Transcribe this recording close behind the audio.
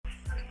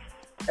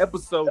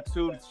Episode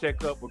 2 to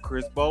check up with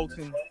Chris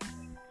Bolton.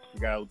 We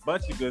got a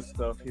bunch of good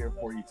stuff here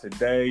for you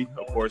today.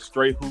 Of course,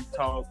 straight hoop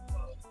talk,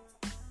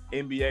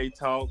 NBA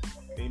talk,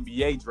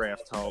 NBA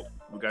draft talk.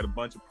 We got a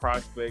bunch of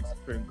prospects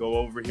we're going to go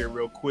over here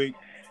real quick.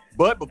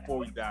 But before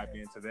we dive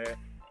into that,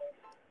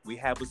 we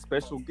have a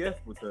special guest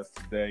with us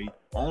today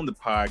on the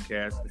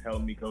podcast to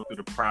help me go through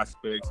the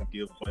prospects and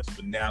give a bunch of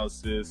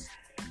analysis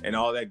and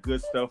all that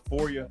good stuff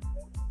for you.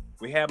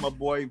 We have my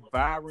boy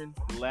Byron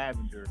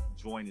Lavender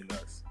joining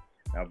us.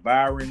 Now,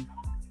 Byron,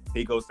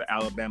 he goes to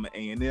Alabama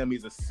A&M.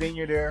 He's a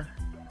senior there.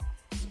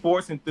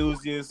 Sports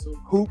enthusiast,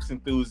 hoops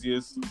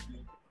enthusiast,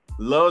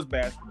 loves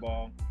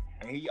basketball.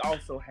 And he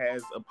also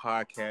has a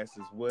podcast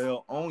as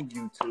well on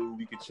YouTube.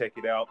 You can check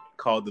it out,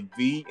 called The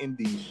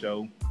V&D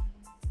Show.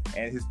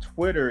 And his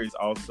Twitter is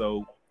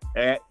also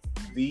at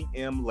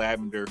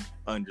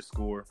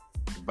VMLavender_.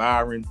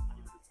 Byron,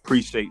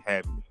 appreciate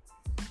having me.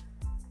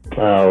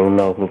 Oh,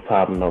 no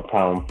problem.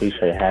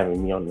 Appreciate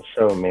having me on the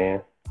show,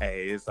 man.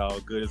 Hey, it's all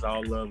good. It's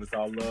all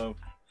love.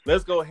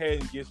 Let's go ahead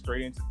and get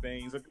straight into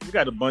things. We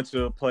got a bunch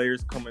of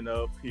players coming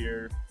up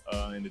here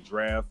in the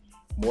draft.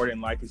 More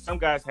than likely, some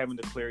guys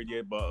haven't declared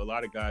yet, but a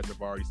lot of guys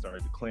have already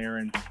started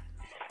declaring.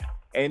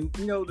 And,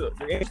 you know, the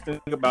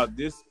interesting thing about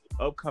this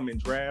upcoming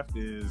draft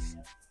is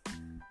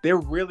there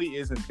really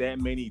isn't that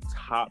many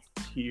top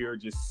tier,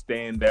 just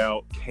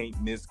standout, can't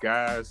miss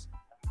guys.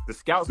 The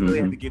scouts really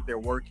had to get their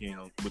work in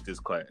with this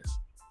class.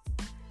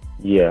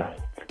 Yeah.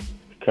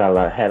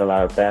 Had a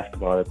lot of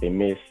basketball that they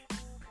missed.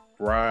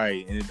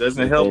 Right. And it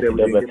doesn't help that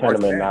we didn't get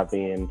tournament not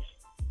being,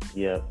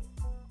 yeah.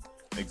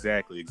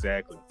 Exactly.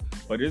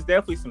 But there's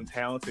definitely some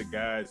talented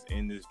guys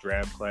in this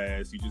draft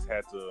class. You just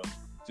have to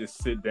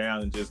just sit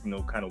down and just,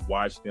 kind of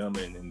watch them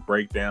and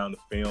break down the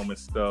film and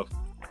stuff.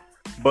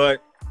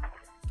 But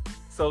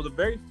so the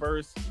very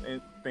first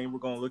thing we're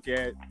going to look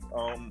at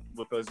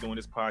with us doing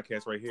this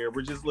podcast right here,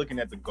 we're just looking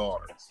at the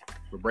guards.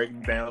 We're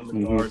breaking down the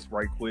guards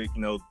right quick,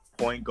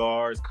 point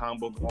guards,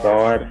 combo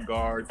guards, shooting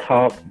guards.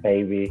 Talk,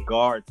 baby.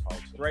 Guard talk.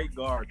 Straight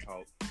guard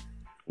talk.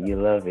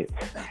 You love it.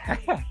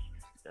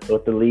 That's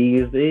what the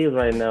league is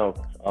right now.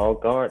 All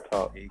guard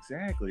talk.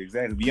 Exactly. If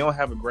you don't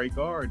have a great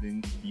guard,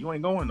 then you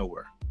ain't going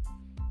nowhere.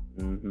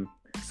 Mm-hmm.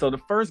 So the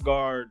first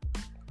guard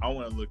I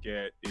want to look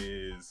at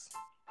is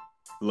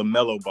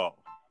LaMelo Ball.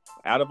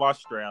 Out of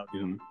Australia,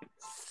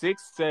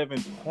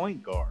 6'7"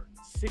 point guard,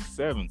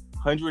 6'7",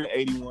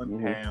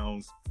 181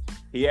 pounds.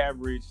 He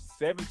averaged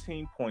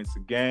 17 points a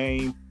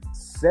game,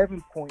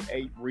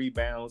 7.8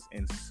 rebounds,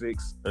 and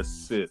 6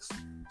 assists.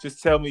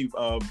 Just tell me,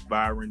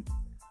 Byron,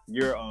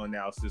 your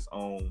analysis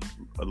on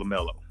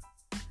LaMelo.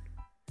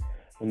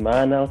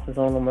 My analysis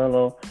on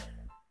LaMelo,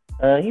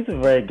 he's a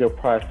very good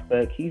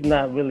prospect. He's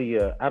not really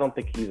I don't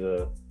think he's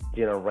a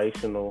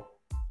generational.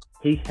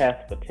 He has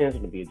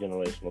potential to be a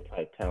generational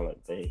type talent,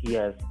 but he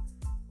has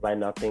right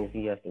now things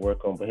he has to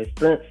work on. But his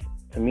strengths,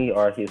 to me,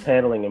 are his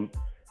handling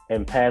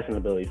and passing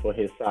ability for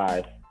his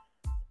size.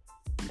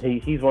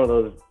 He's one of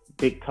those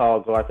big, tall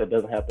guards that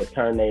doesn't have to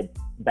turn their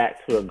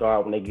back to a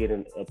guard when they get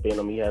up in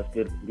him. He has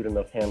good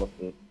enough handles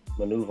to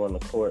maneuver on the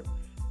court.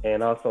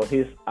 And also,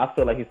 I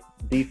feel like his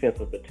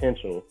defensive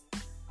potential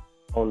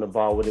on the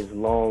ball with his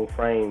long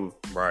frame.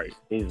 Right.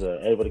 He's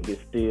able to get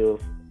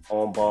steals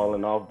on ball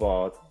and off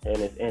balls, and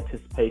his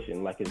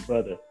anticipation, like his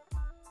brother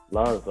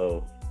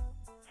Lonzo,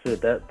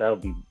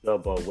 that'll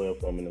bode well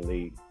for him in the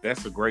league.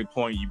 That's a great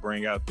point you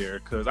bring out there,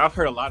 because I've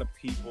heard a lot of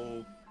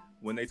people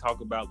when they talk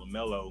about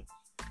LaMelo,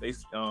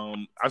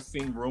 I've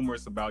seen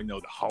rumors about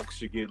the Hawks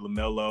should get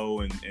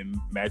LaMelo and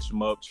match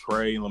him up,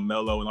 Trey and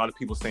LaMelo, and a lot of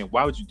people saying,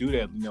 why would you do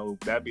that?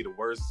 That'd be the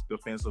worst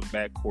defensive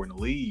backcourt in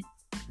the league.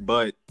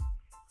 But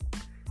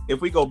if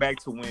we go back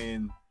to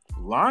when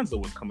Lonzo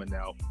was coming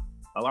out,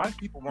 a lot of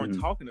people weren't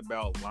talking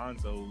about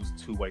Lonzo's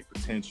two-way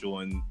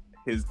potential and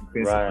his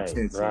defensive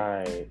potential.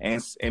 Right.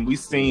 And we've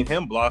seen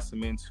him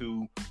blossom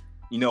into,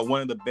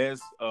 one of the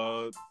best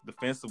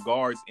defensive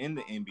guards in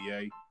the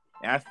NBA.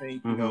 And I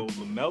think,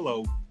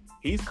 LaMelo,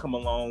 he's come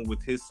along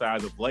with his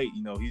size of late.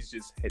 He's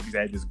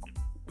had this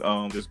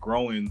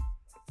growing.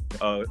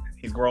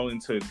 He's grown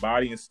into his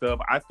body and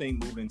stuff. I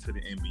think moving into the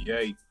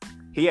NBA,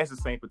 he has the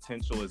same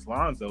potential as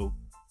Lonzo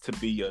to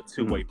be a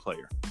two-way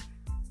player.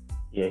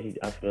 Yeah,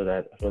 I feel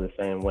that. I feel the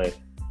same way.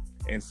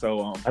 And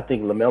so I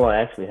think LaMelo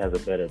actually has a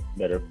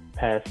better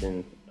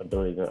passing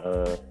ability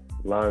than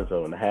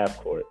Lonzo in the half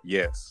court.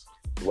 Yes.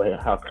 The way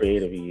how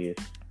creative he is.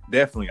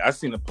 Definitely. I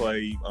seen him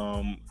play.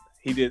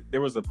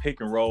 There was a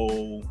pick and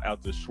roll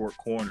out the short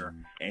corner,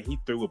 and he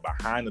threw it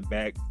behind the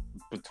back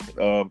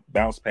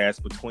bounce pass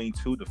between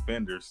two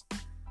defenders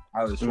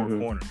out of the short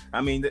corner. I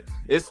mean,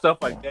 it's stuff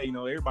like that,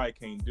 everybody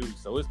can't do.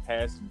 So his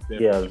passing is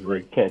definitely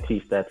great. You can't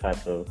teach that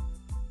type of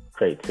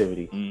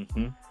creativity.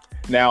 Mm-hmm.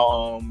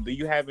 Now, do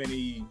you have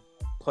any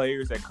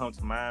players that come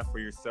to mind for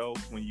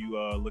yourself when you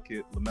look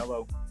at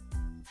LaMelo?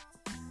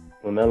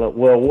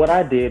 Well, what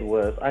I did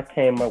was I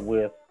came up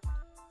with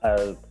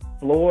a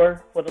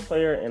floor for the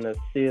player and a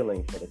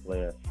ceiling for the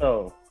player.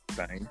 So,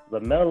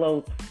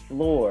 LaMelo's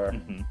floor,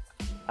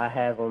 I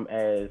have him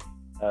as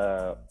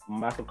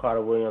Michael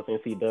Carter Williams,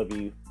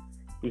 NCW,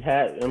 He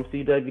had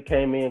MCW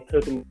came in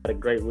cooking, had a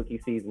great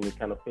rookie season. He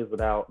kind of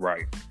fizzled out.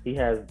 Right.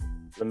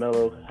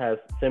 LaMelo has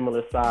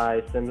similar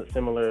size,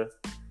 similar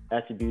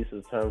attributes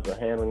in terms of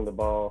handling the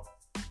ball.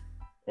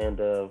 And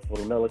if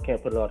LaMelo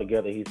can't put it all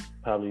together, he's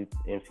probably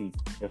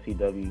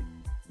MCW.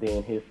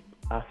 Then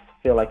I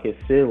feel like his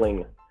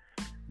ceiling,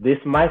 this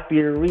might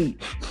be a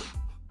reach.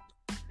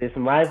 This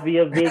might be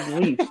a big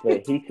reach,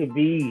 but he could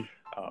be.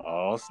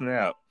 Oh,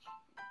 snap.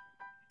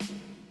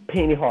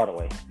 Penny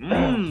Hardaway.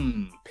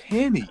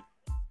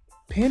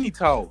 Penny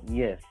talk.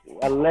 Yes,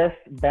 a less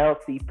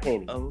bouncy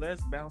Penny.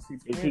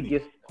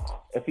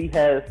 If he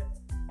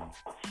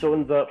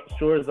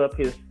shores up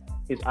his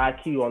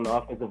IQ on the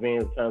offensive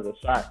end in terms of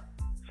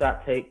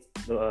shot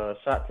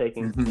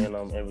taking,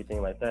 and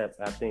everything like that,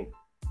 I think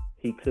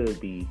he could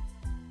be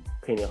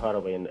Penny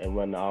Hardaway and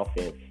run the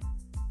offense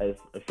as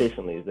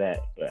efficiently as that.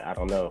 But I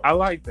don't know. I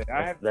like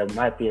that. That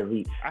might be a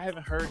reach. I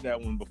haven't heard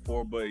that one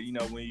before, but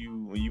when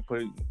you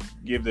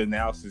give the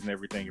analysis and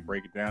everything and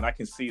break it down, I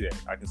can see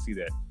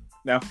that.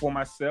 Now, for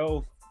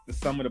myself,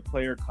 some of the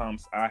player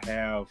comps I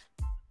have,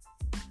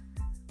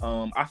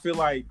 I feel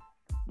like,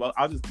 well,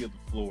 I'll just give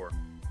the floor.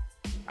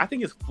 I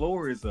think his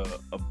floor is a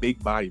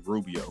big body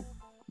Rubio.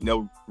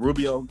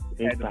 Rubio.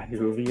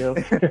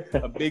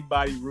 A big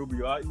body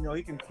Rubio.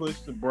 He can push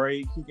the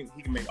break. He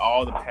can make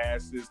all the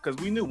passes. Because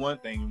we knew one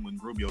thing when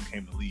Rubio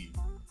came to league,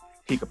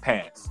 he could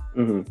pass.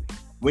 Mm-hmm.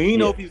 We didn't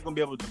know if he was going to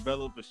be able to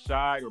develop a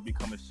shot or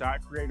become a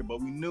shot creator,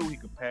 but we knew he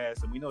could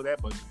pass, and we know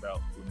that much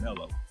about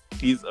LaMelo.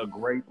 He's a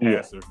great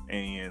passer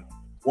and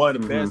one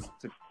of the best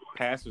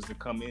passers to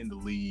come in the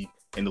league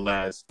in the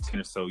last 10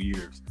 or so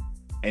years.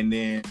 And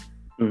then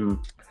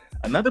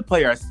another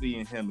player I see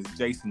in him is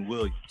Jason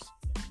Williams.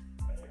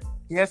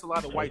 He has a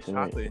lot of white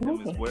chocolate in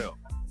him as well.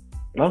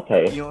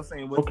 Okay. You know what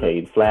I'm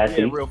saying?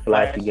 Flashy. Real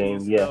flashy game.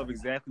 Stuff.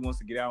 Exactly. Wants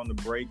to get out on the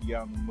break, get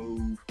out on the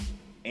move.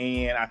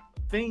 And I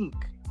think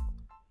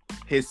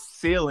his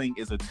ceiling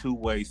is a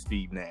two-way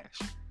Steve Nash.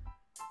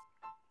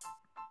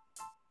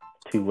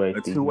 Two-way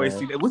Steve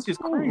Nash, which is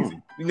crazy.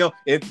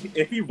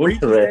 If he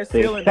reaches that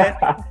ceiling, that's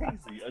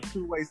crazy. A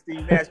two-way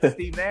Steve Nash.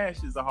 Steve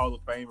Nash is a Hall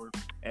of Famer,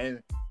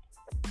 and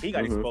he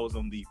got exposed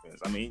on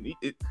defense. I mean,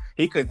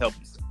 he couldn't help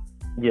himself.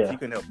 Yeah, he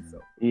couldn't help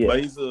himself. Yeah.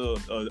 But he's a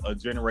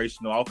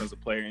generational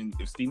offensive player, and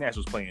if Steve Nash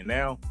was playing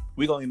now,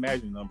 we gonna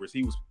imagine the numbers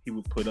he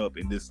would put up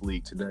in this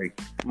league today.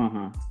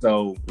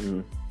 So,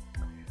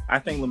 I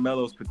think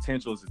LaMelo's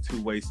potential is a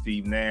two-way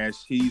Steve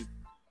Nash. He's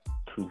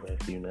two-way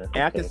Steve Nash.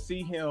 And I can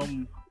see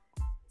him.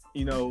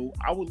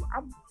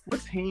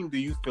 What team do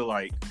you feel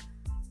like,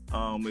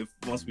 if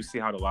once we see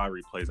how the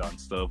lottery plays out and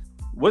stuff,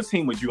 what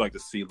team would you like to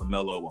see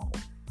LaMelo on?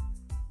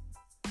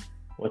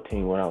 What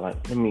team would I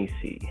like? Let me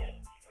see.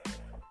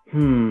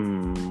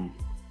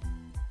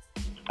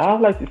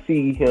 I'd like to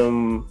see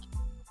him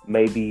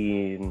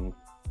maybe in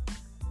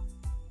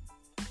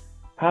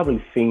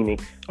probably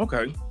Phoenix.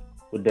 Okay.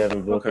 With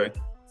Devin Booker.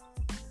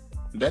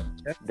 Okay.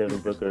 Devin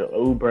Booker,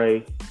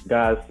 Oubre,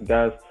 guys.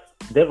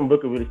 Devin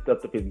Booker really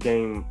stepped up his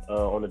game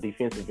on the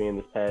defensive end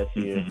this past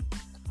year,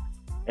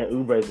 and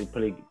Oubre is a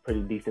pretty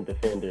decent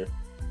defender.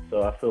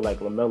 So I feel like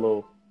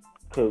LaMelo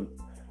could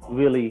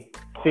really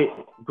fit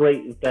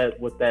great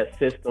with that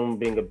system,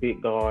 being a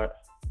big guard,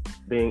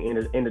 being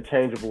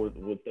interchangeable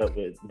with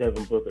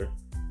Devin Booker.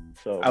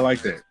 So I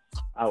like that.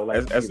 I would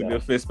like that's a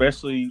good fit,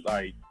 especially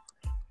like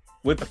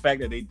with the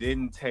fact that they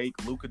didn't take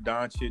Luka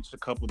Doncic a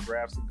couple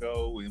drafts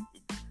ago.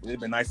 It'd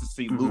been nice to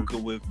see Luka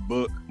with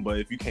Book, but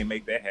if you can't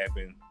make that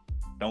happen,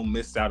 don't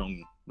miss out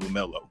on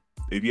LaMelo.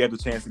 If you have the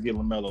chance to get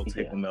LaMelo,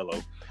 take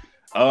LaMelo.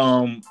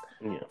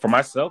 For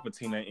myself, a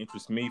team that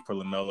interests me for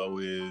LaMelo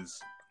is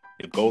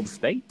if Golden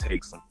State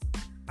takes him.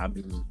 I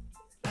mean,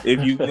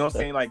 if you know what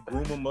I'm saying, like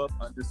groom him up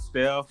under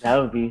Steph, that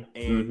would be,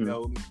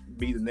 and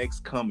be the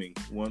next coming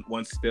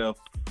one Steph,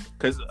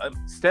 because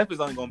Steph is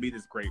only going to be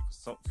this great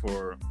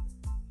for a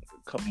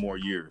couple more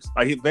years.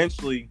 Like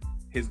eventually,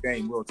 his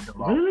game will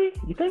tail off. Really?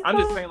 You think I'm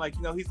so? just saying, like,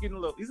 he's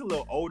a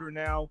little older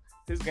now.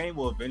 His game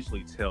will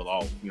eventually tail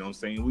off. You know what I'm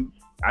saying?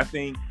 I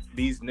think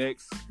these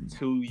next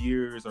 2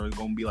 years are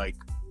going to be like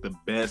the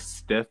best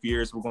Steph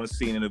years we're going to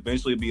see, and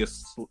eventually be a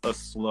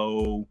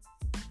slow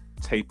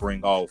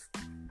tapering off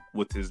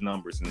with his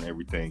numbers and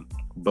everything.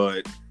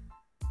 But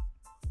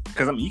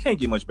because I mean, you can't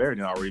get much better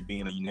than already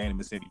being a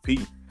unanimous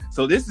MVP.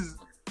 So this is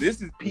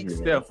peak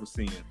Steph we're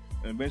seeing.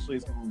 And eventually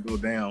it's going to go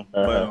down.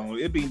 But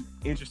it'd be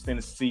interesting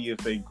to see if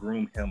they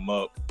groom him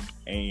up.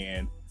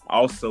 And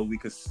also we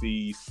could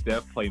see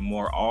Steph play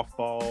more off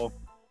ball.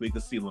 We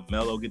could see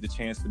LaMelo get the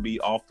chance to be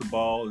off the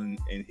ball and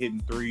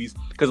hitting threes.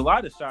 Because a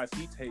lot of the shots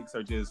he takes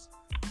are just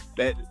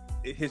that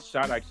his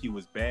shot IQ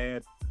was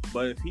bad.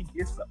 But if he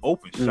gets the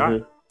open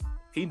shot,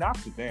 he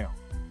knocks it down.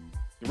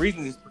 The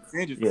reason his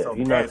percentage is so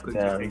bad is because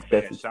he just takes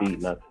bad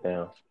shots. Knocks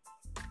down.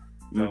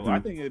 So I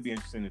think it'd be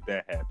interesting if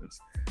that happens.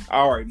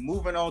 All right,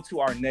 moving on to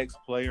our next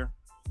player.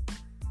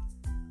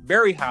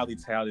 Very highly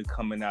talented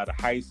coming out of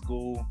high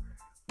school.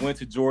 Went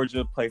to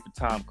Georgia, played for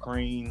Tom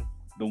Crean.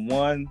 The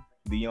one,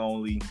 the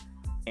only,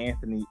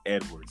 Anthony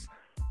Edwards.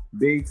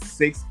 Big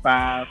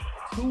 6'5",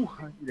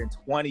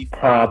 225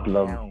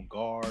 Problem. pound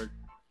guard.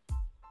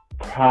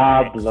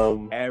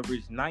 Problem.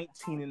 Averaged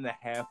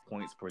 19.5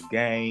 points per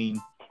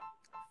game,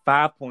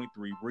 5.3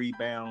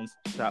 rebounds,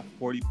 shot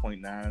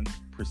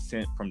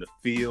 40.9% from the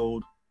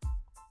field.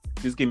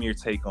 Just give me your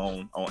take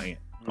on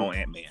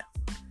Ant-Man.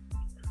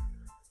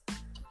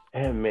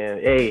 Ant-Man,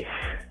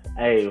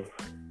 hey,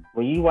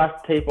 when you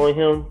watch the tape on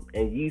him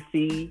and you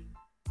see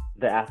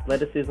the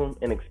athleticism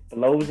and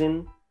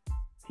explosion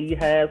he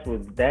has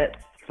with that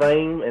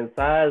frame and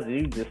size,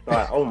 you just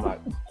thought, oh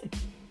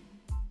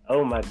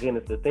my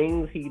goodness, the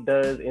things he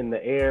does in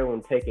the air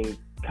when taking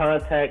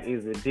contact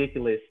is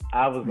ridiculous.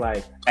 I was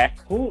like,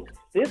 who?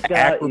 This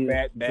guy is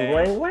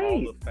Dwayne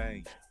Wade. Hall of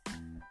Fame.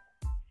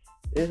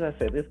 As I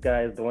said, this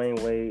guy is Dwayne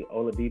Wade,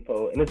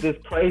 Oladipo, and it's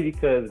just crazy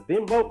because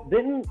didn't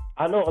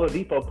I know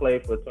Oladipo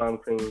played for Tom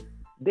Crean?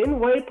 Didn't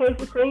Wade play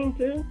for Crean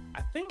too?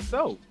 I think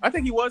so. I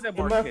think he was at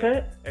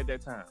Marquette at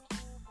that time.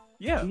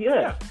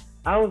 Yeah.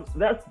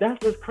 That's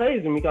what's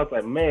crazy to me. Because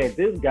like, man,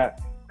 this guy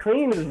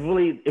Crean is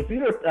really. If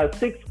you're a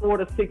 6'4"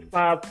 to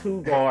 6'5"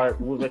 two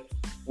guard with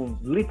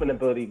leaping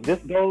ability,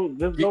 just go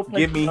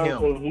play give me for Tom him.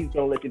 Crean. He's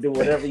gonna let you do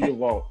whatever you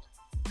want.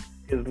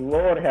 Because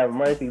Lord have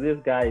mercy, this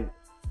guy.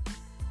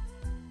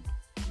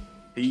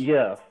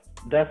 Yeah,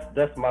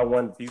 that's my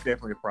one. He's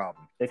definitely a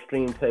problem.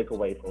 Extreme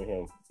takeaway from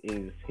him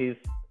is his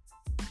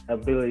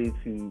ability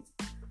to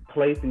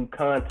play through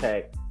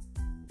contact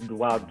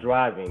while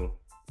driving,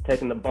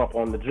 taking the bump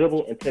on the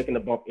dribble and taking the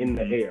bump in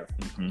the air.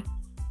 Mm-hmm.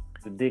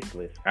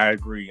 Ridiculous. I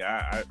agree.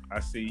 I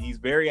see. He's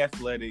very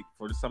athletic.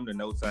 For some of the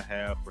notes I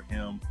have for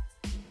him,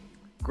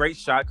 great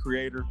shot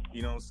creator.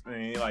 You know what I'm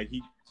saying? Like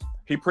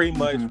he pretty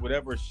much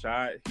whatever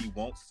shot he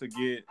wants to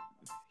get,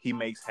 he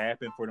makes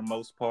happen for the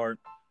most part.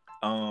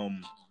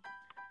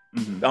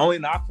 The only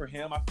knock for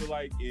him, I feel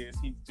like, is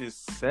he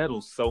just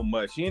settles so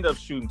much. He ended up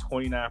shooting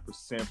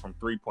 29% from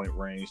 3-point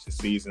range this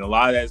season. A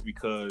lot of that's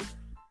because,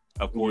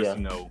 of course,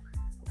 you know,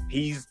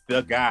 he's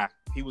the guy.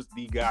 He was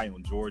the guy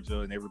on Georgia,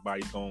 and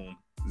everybody's going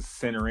to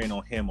center in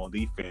on him on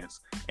defense.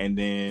 And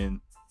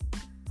then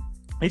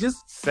he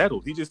just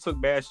settled. He just took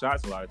bad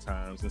shots a lot of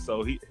times. And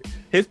so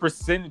his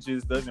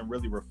percentages doesn't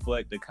really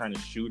reflect the kind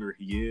of shooter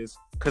he is,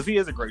 because he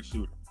is a great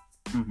shooter.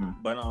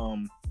 But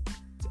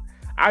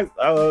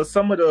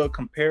some of the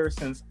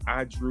comparisons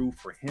I drew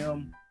for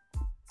him.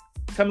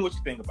 Tell me what you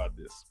think about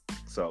this.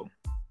 So,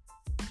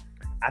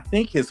 I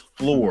think his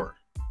floor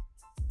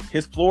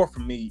for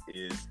me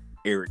is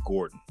Eric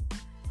Gordon.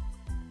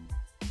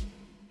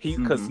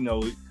 Because you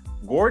know,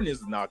 Gordon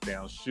is a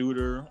knockdown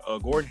shooter.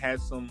 Gordon had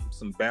some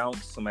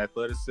bounce, some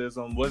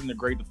athleticism. Wasn't a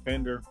great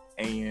defender.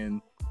 And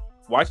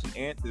watching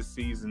Ant this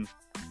season,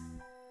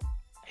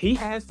 he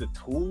has the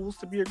tools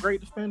to be a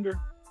great defender.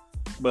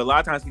 But a lot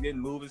of times he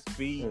didn't move his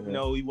feet. You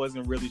know, he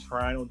wasn't really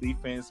trying on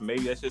defense.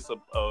 Maybe that's just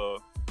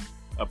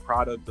a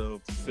product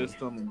of the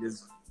system and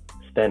just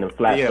standing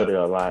flat-footed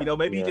a lot. You know,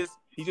 maybe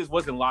he just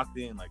wasn't locked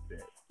in like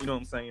that. You know what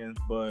I'm saying?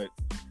 But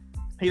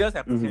he does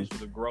have potential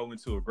to grow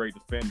into a great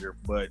defender.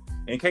 But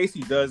in case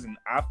he doesn't,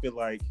 I feel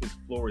like his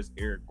floor is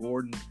Eric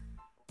Gordon.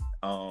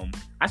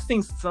 I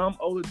seen some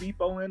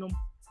Oladipo in him.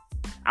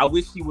 I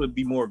wish he would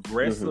be more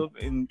aggressive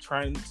in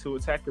trying to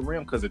attack the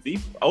rim, because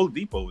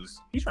Oladipo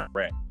he's trying to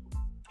rack.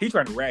 He's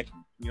trying to rack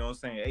him, you know what I'm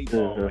saying? 8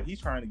 ball, but he's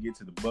trying to get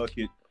to the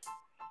bucket.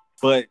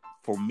 But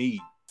for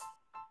me,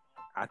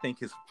 I think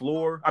his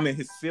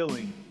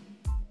ceiling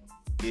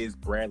is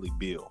Bradley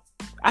Beal.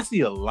 I see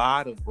a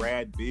lot of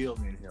Brad Beal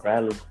in him.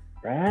 Bradley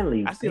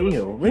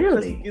Beal,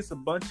 really? He gets a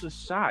bunch of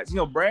shots. You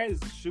know, Brad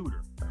is a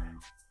shooter,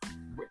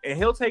 and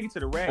he'll take it to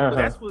the rack. But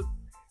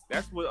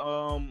that's what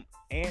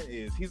Ant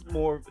is.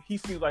 He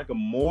seems like a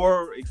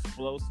more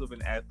explosive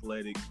and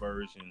athletic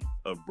version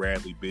of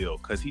Bradley Beal,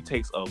 because he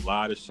takes a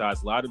lot of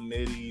shots, a lot of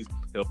middies.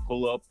 He'll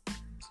pull up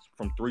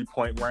from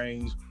 3-point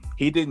range.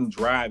 He didn't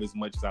drive as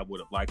much as I would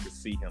have liked to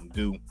see him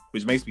do,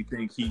 which makes me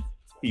think he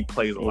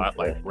plays a lot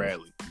like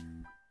Bradley.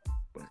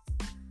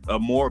 A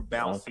more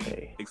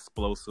bouncy,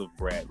 explosive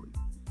Bradley.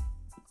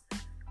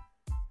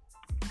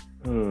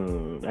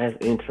 That's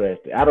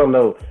interesting. I don't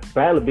know.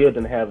 Bradley Beal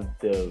didn't have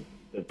the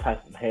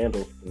type of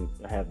handles to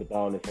have the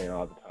ball in his hand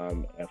all the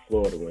time at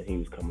Florida when he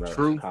was coming out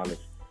of college.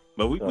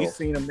 But we've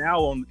seen him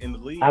now in the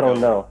league. I don't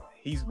know.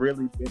 He's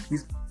really been,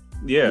 he's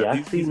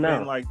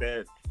been like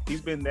that.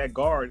 He's been that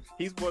guard.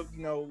 He's what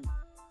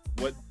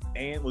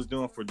Ant was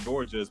doing for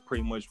Georgia is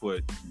pretty much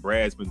what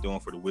Brad's been doing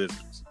for the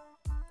Wizards.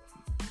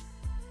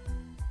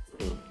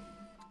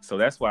 So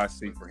that's why I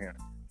see for him.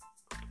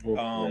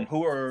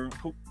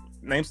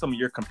 Name some of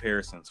your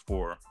comparisons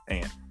for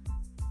Ant.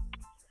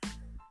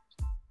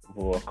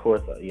 Well, of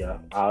course,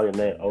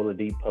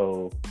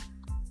 Oladipo.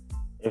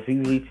 If he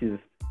reaches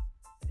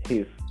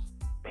his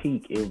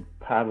peak, it would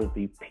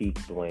probably peak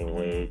Dwayne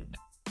Wade.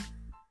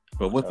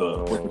 But with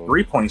the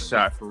 3-point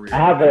shot for real, I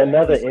have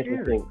another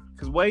interesting.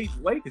 Because Wade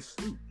can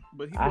shoot,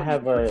 but I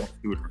have an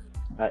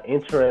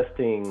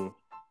interesting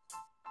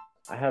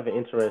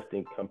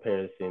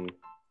comparison.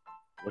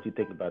 What do you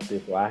think about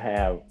this? Well, I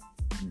have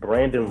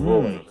Brandon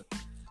Roy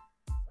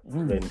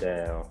written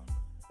down.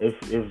 If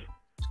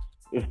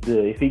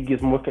if he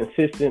gets more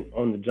consistent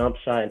on the jump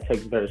shot and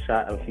takes better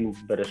shot, a few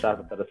better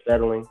shots instead of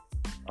settling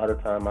all the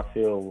time, I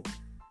feel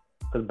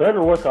because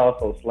Brandon Roy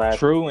also slash.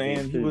 True,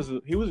 and he was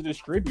a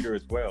distributor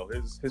as well.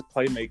 His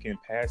playmaking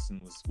and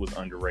passing was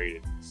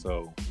underrated.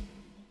 So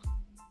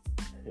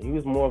he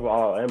was more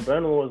of and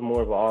Brandon was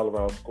more of an all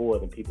around scorer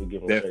than people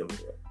give him credit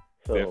for.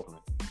 So definitely.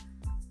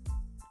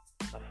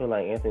 I feel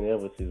like Anthony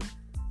Edwards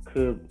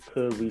could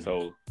reach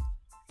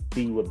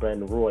be with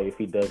Brandon Roy if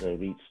he doesn't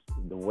reach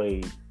the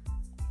way.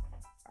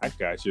 I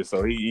got you.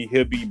 So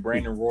he'll be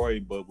Brandon Roy,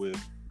 but with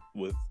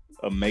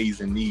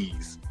amazing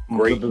knees,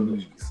 great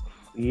knees.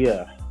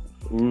 Yeah,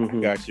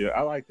 got you.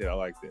 I like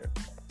that.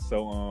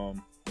 So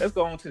let's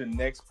go on to the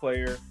next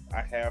player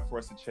I have for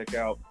us to check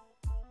out.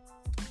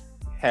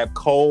 Have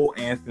Cole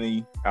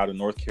Anthony out of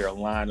North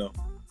Carolina.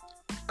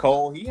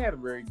 Cole, he had a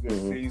very good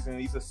season.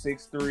 He's a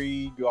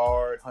 6'3"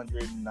 guard,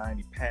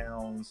 190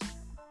 pounds,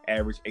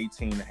 average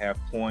 18.5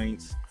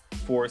 points,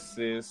 4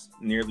 assists,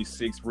 nearly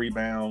 6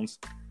 rebounds.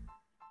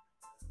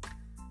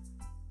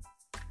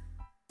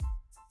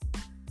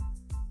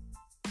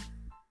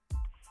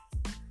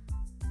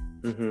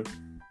 Are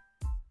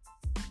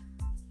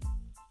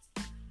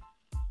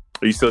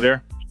you still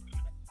there?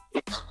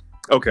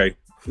 Okay.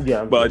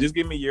 Yeah. But just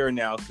give me your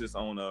analysis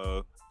on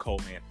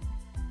Cole Anthony.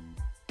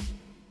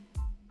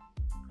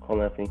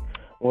 Cole Anthony.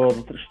 Well,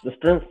 the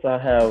strengths I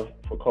have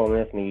for Cole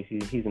Anthony,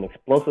 he's an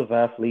explosive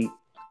athlete,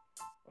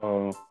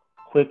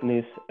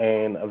 quickness,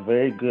 and a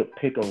very good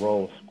pick and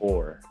roll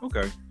scorer.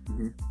 Okay.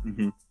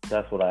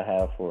 That's what I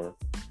have for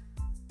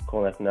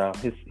Cole Anthony. Now,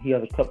 he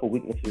has a couple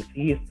weaknesses.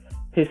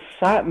 His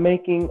shot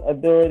making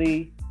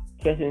ability,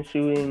 catching,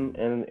 shooting,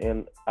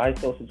 and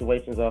ISO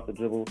situations off the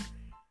dribble,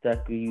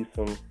 that could use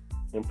some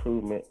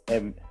improvement.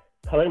 And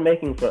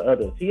playmaking for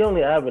others, he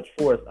only averaged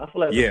 4. I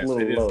feel like it's a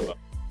little low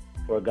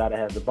for a guy that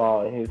has the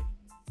ball in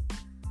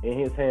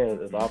his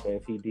hands as often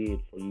as he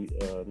did for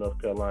North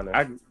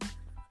Carolina.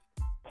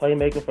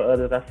 Playmaking for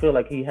others, I feel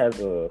like he has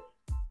I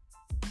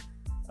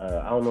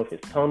don't know if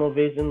it's tunnel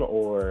vision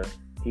or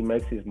he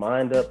makes his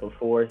mind up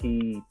before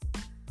he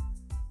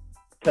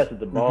touches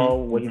the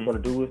ball, what he's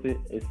going to do with it.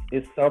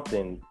 It's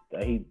something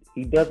that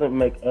he doesn't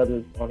make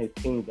others on his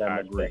team that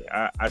much agree.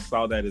 better. I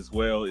saw that as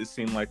well. It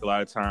seemed like a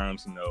lot of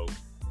times,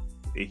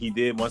 he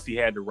did, once he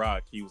had the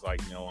rock, he was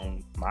like,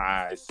 my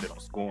eyes set on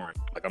scoring.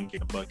 Like, I'm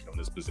getting a bucket on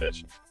this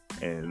possession.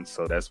 And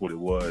so that's what it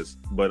was.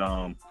 But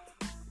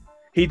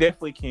he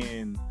definitely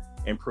can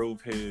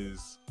improve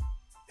his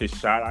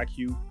shot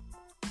IQ.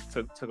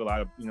 Took a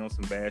lot of,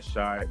 some bad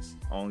shots.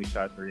 Only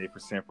shot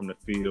 38% from the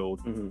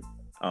field.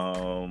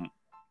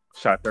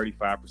 Shot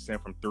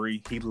 35% from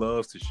 3. He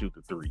loves to shoot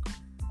the 3.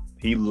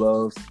 He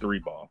loves 3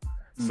 ball.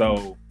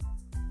 So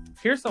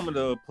here's some of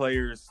the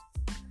players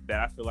that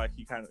I feel like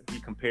he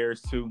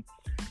compares to.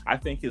 I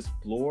think his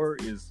floor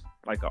is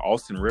like an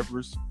Austin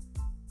Rivers.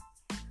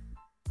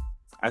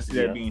 I see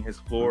that being his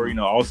floor.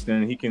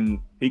 Austin, he can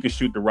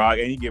shoot the rock.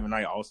 Any given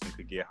night, Austin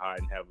could get hot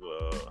and have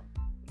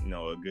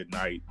a good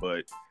night.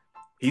 But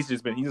he's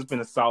just been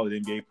a solid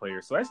NBA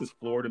player. So that's his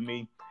floor to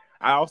me.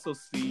 I also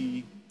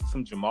see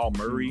some Jamal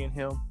Murray in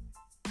him.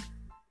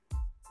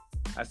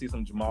 I see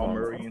some Jamal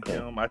Murray in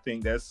him. I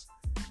think that's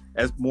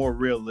more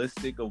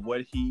realistic of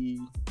what he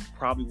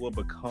probably will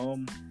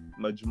become,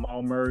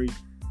 Jamal Murray.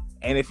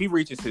 And if he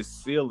reaches his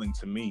ceiling,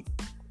 to me,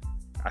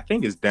 I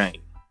think it's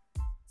Dame.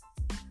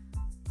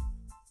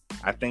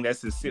 I think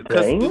that's his ceiling.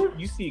 Because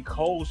you see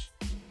Cole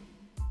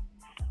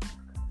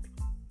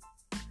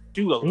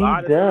shoot a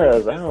lot of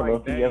threes. I don't know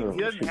if he ever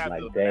doesn't have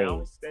the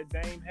bounce that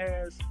Dame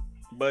has.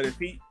 But if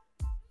he...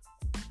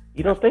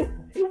 You don't think?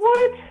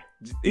 What?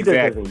 He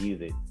exactly. Doesn't use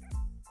it.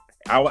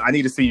 I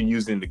need to see him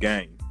use it in the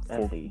game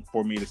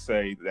for me to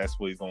say that's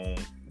what he's on.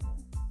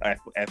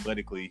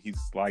 Athletically, he's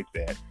like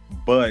that,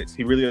 but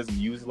he really doesn't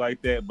use it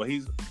like that. But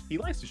he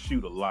likes to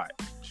shoot a lot.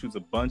 Shoots a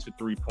bunch of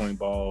 3-point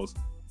balls,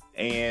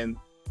 and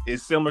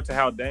it's similar to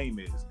how Dame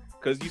is.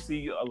 Because you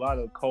see a lot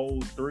of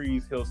Cole's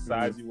threes, he'll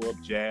size you up,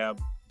 jab,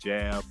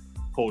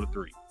 pull the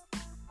 3.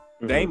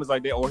 Dame is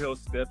like that, or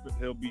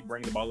he'll be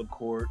bringing the ball up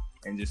court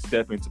and just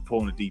step into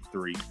pulling a deep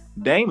 3.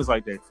 Dame is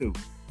like that too.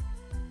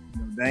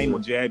 Dame will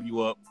jab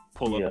you up,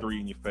 pull up 3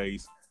 in your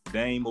face.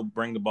 Dame will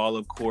bring the ball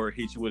up court,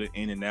 hit you with an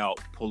in and out,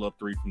 pull up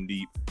 3 from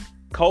deep.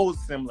 Cole's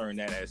similar in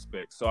that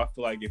aspect. So I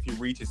feel like if he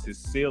reaches his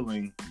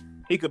ceiling,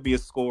 he could be a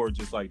scorer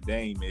just like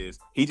Dame is.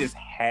 He just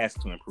has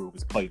to improve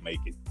his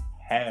playmaking.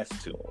 Has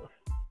to.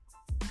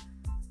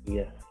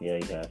 Yeah, he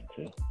has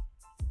to.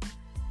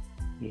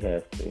 He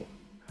has to.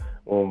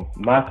 Well,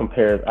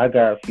 I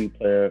got a few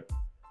player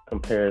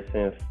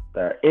comparisons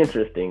that are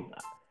interesting.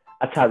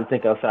 I try to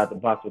think outside the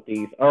box with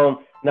these.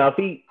 Now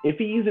if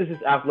he uses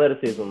his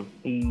athleticism,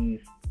 he's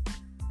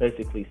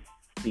basically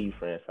Steve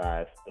Francis,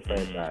 the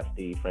franchise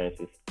Steve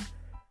Francis.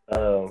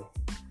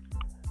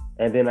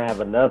 And then I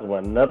have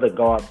another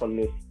guard from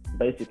this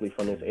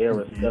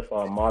era,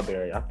 Stephon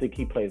Marbury. I think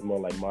he plays more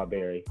like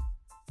Marbury.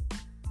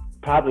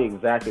 Probably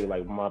exactly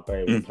like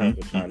Marbury in terms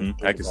of trying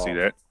to I can see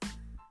that.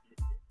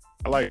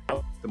 I like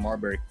the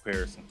Marbury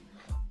comparison.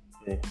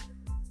 Yeah.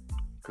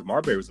 Because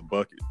Marbury was a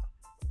bucket.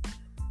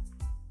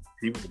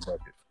 He was a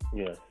bucket.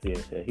 Yes.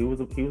 He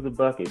was a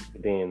bucket.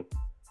 Then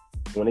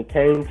when it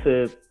came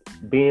to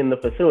being the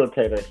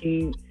facilitator,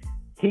 he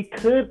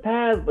could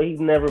pass, but he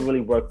never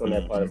really worked on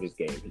that part of his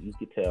game. You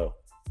could tell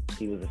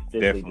he was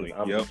Definitely.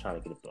 I'm just trying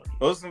to get a bucket.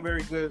 Those are some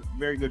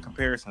very good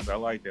comparisons. I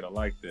like that.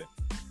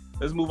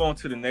 Let's move on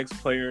to the next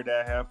player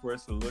that I have for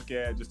us to look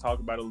at, just talk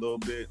about a little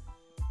bit.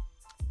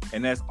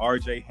 And that's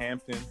RJ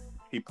Hampton.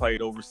 He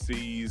played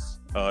overseas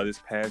this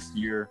past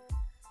year.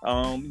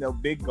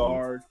 Big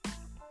guard,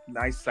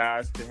 nice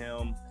size to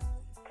him.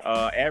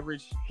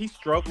 Average, he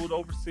struggled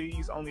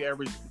overseas, only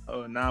averaged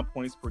 9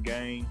 points per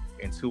game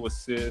and 2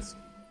 assists.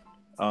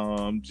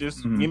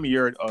 Give me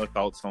your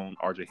thoughts on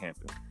RJ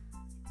Hampton.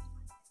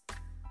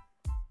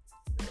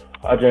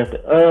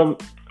 RJ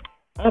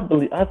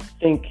Hampton, I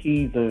think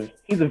he's a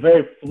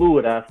very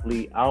fluid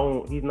athlete. I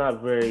don't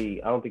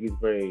think he's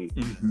very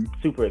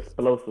super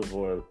explosive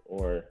or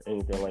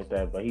anything like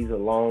that. But he's a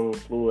long,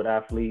 fluid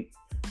athlete.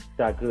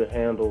 Got good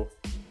handle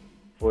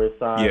for his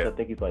size. Yeah. I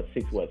think he's like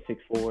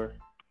 6'4".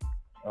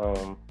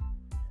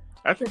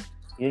 I think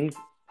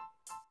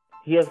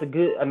he has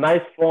a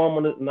nice form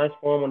on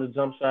the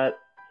jump shot.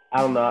 I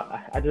don't know.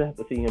 I just have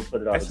to see him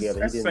put it all together.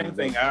 That's the same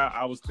thing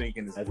I was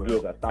thinking as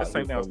well. That's the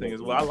same thing I was thinking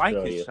as well. I like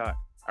his shot.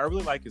 I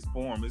really like his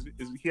form.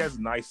 He has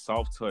a nice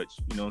soft touch,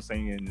 you know what I'm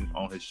saying,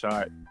 on his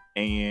shot.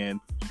 And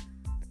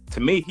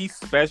to me, he's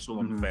special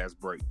on the fast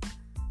break.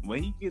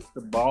 When he gets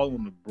the ball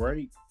on the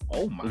break,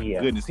 oh my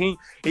goodness.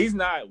 He's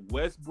not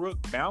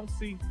Westbrook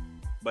bouncy,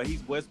 but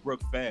he's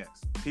Westbrook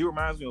fast. He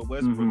reminds me of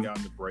Westbrook out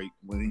on the break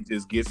when he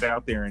just gets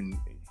out there and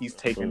he's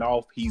taking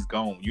off, he's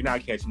gone. You're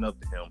not catching up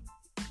to him.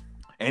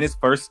 And his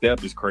first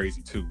step is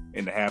crazy too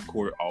in the half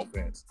court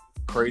offense.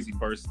 Crazy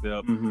first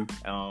step.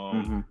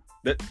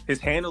 His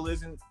handle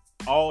isn't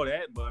all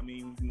that, but I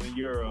mean, when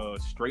you're a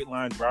straight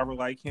line driver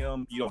like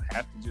him, you don't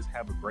have to just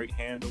have a great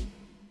handle,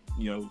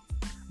 you know.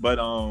 But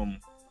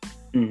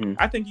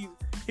I think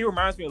he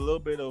reminds me a little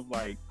bit of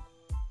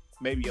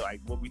maybe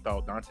what we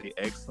thought Dante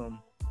Exum,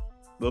 a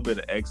little bit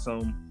of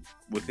Exum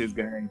with his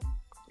game.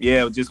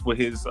 Yeah, just with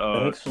his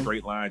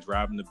straight line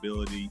driving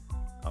ability.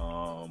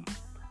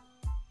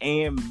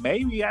 And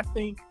maybe I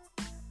think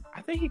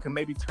he can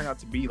maybe turn out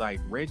to be like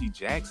Reggie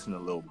Jackson a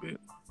little bit.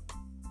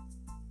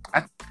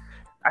 I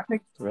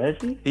think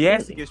Reggie? He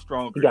has to get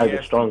stronger. He got to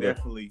get stronger.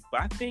 Definitely. But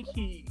I think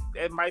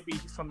that might be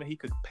something he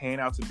could pan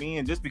out to be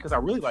in just because I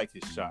really like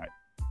his shot.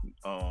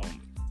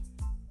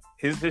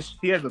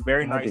 He has a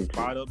very nice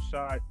spot up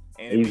shot,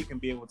 and if he can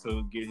be able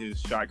to get his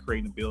shot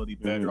creating ability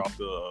better off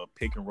the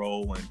pick and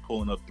roll and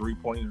pulling up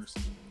 3-pointers,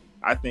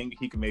 I think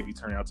he can maybe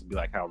turn out to be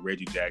like how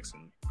Reggie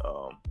Jackson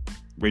was.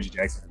 Reggie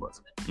Jackson.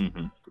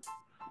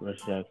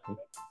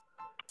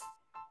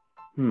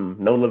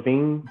 No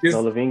Levine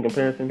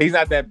comparison. He's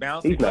not that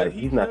bouncy.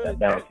 He's not that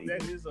bouncy.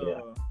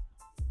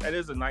 That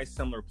is a nice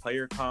similar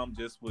player comp,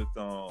 just with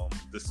the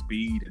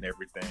speed and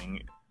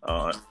everything.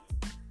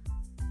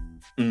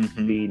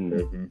 Speed and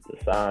the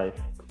size.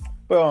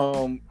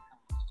 But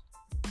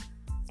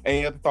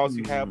any other thoughts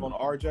you have on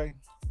RJ?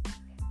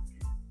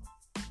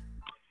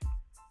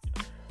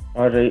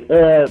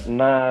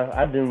 Nah,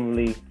 I didn't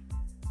really.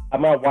 I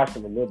might have watched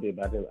him a little bit,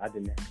 but I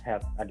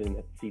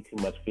didn't see too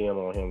much film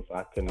on him, so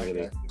I couldn't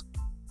really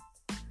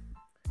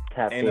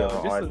tap in on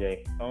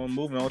RJ.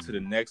 Moving on to the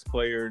next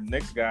player,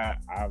 next guy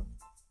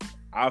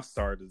I've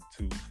started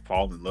to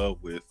fall in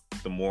love with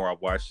the more I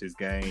watch his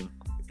game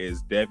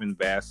is Devin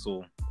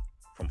Vassell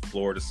from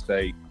Florida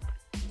State.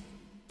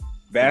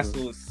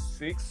 Vassell is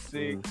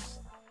 6'6",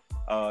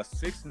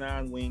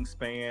 6'9"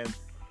 wingspan.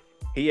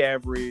 He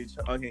averaged,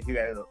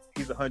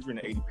 he's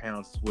 180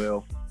 pounds as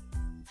well.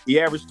 He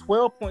averaged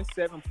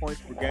 12.7 points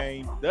per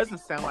game. Doesn't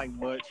sound like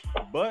much,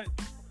 but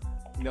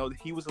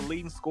he was a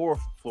leading scorer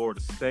for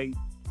Florida State.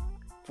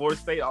 Florida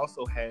State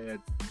also had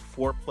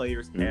 4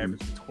 players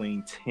average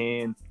between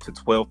 10 to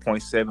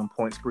 12.7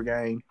 points per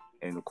game,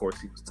 and of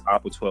course he was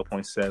top with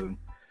 12.7.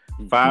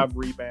 5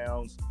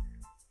 rebounds,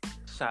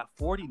 shot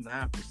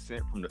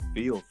 49% from the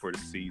field for the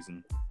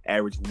season.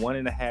 Averaged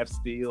 1.5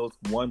 steals,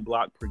 1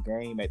 block per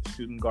game at the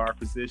shooting guard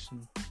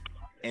position,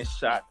 and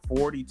shot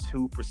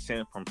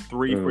 42% from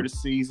 3 for the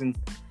season,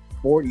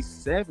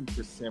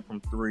 47% from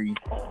 3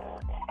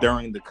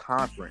 during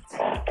conference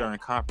play.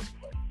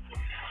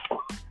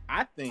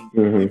 I think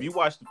if you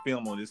watch the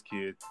film on this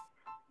kid,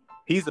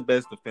 he's the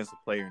best defensive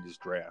player in this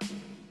draft.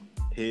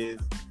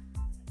 His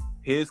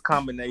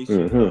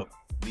combination of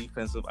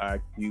defensive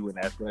IQ and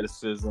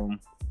athleticism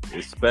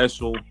is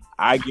special.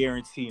 I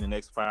guarantee in the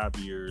next 5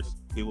 years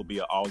he will be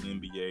an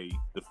All-NBA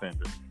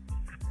defender.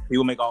 He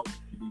will make all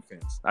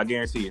defense. I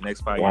guarantee it.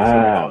 Next 5 years, he'll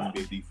make all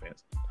NBA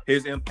defense.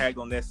 His impact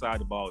on that side of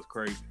the ball is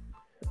crazy.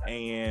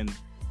 And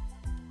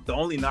the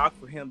only knock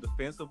for him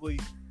defensively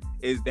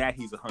is that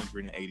he's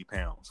 180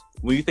 pounds.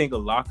 When you think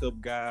of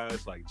lockup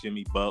guys like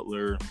Jimmy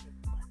Butler,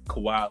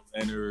 Kawhi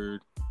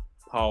Leonard,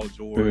 Paul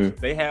George,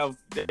 they're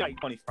like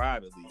 25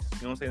 at least. You know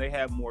what I'm saying? They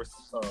have more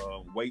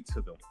weight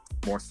to them,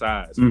 more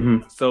size.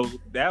 So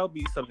that'll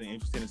be something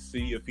interesting to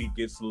see if he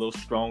gets a little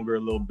stronger, a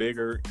little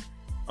bigger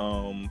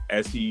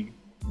as he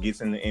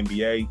gets in the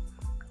NBA.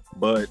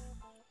 but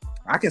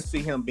I can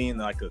see him being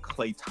like a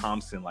Klay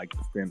Thompson like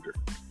defender.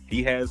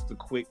 He has the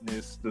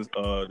quickness,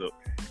 the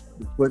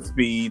foot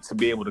speed to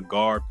be able to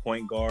guard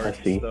point guards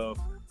and stuff.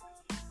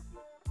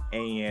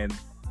 And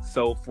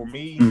so for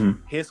me,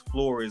 his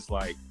floor is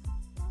like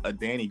a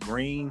Danny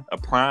Green, a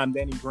prime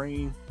Danny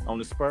Green on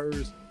the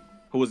Spurs,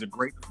 who was a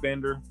great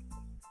defender,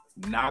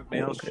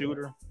 knockdown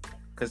shooter.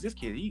 Because this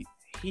kid, he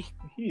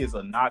is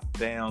a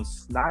knockdown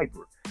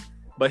sniper,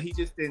 but he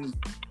just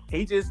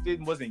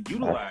wasn't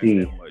utilized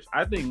that much.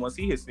 I think once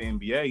he hits the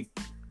NBA,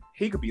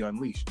 he could be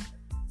unleashed.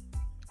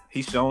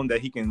 He's shown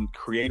that he can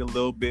create a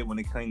little bit when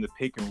it came to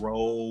pick and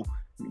roll,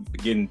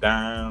 getting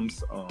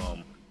dimes.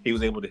 He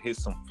was able to hit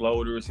some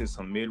floaters, hit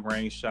some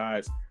mid-range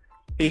shots.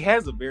 He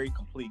has a very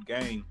complete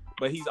game,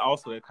 but he's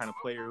also that kind of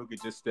player who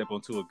could just step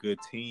onto a good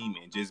team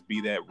and just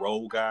be that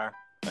role guy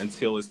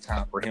until it's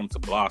time for him to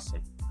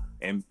blossom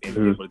and be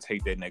able to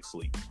take that next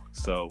leap.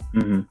 So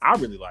I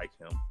really like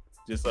him.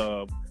 Just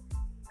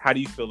how do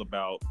you feel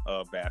about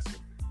Vassell?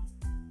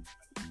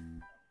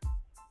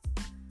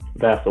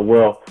 Vassell,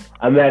 well,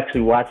 I'm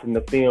actually watching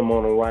the film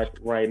on him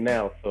right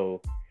now,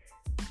 so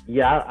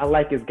yeah, I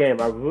like his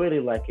game. I really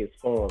like his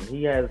form.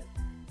 He has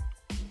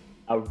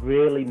a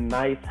really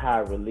nice high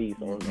release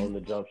on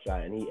the jump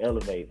shot, and he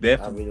elevates.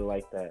 Definitely. I really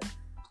like that.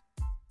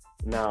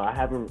 Now, I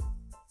haven't.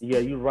 Yeah,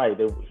 you're right.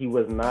 He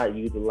was not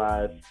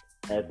utilized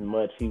as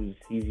much. He's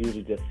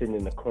usually just sitting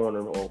in the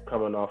corner or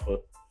coming off a.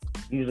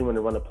 Usually, when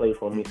they run a play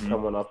for him, he's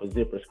coming off a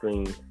zipper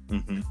screen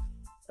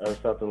or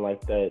something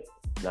like that.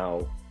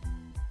 Now,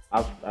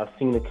 I've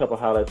seen a couple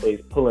highlights where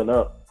he's pulling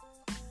up.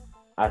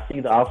 I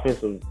see the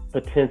offensive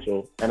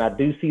potential, and I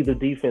do see the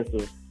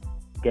defensive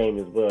game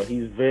as well.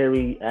 He's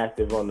very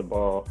active on the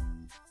ball,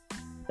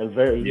 and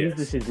he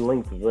uses his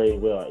length very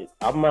well.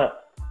 I'm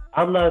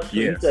not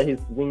sure. He said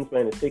his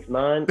wingspan is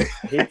 6'9".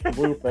 His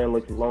wingspan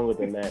looks longer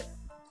than that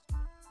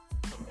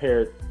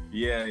compared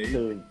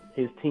to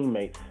his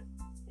teammates.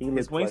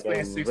 His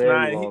wingspan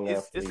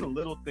 6'9". It's the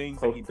little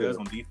things that he does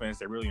on defense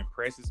that really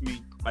impresses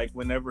me. Like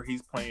whenever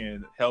he's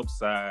playing help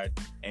side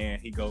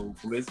and he goes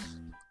blitz,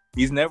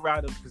 he's never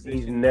out of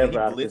position. He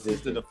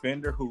blitzes the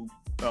defender who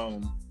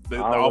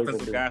the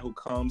offensive guy who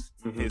comes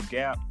his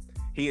gap.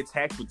 He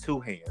attacks with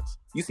two hands.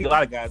 You see a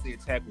lot of guys, they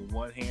attack with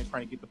one hand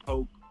trying to get the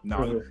poke.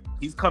 No,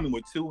 he's coming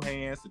with two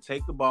hands to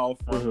take the ball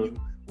from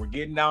you. We're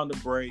getting down the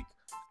break.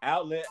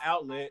 Outlet,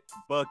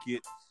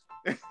 bucket.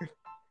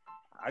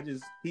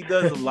 He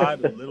does a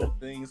lot of little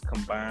things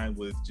combined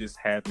with just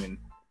having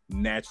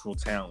natural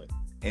talent.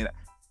 And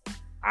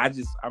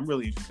I'm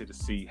really interested to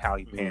see how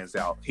he pans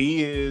out.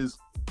 He's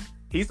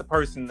the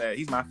person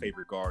he's my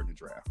favorite guard in the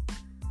draft.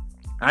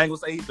 I ain't gonna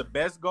say he's the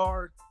best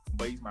guard,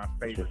 but he's my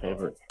favorite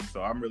guard.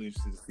 So I'm really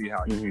interested to see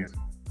how he pans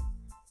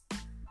out.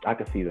 I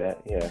can see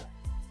that, yeah.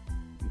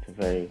 He's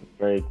very,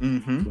 very,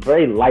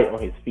 very light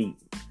on his feet.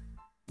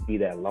 Be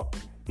that long.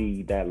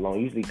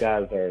 Usually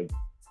guys are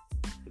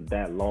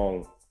that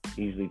long.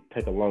 Usually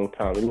take a long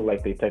time. It looks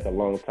like they take a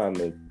long time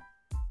to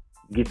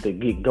get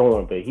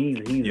going, but he's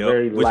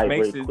very light,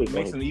 very quick. Which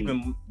makes him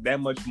even that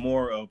much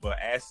more of an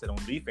asset on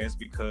defense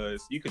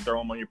because you can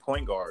throw him on your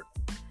point guard.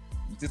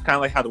 It's just kind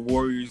of like how the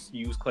Warriors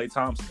use Klay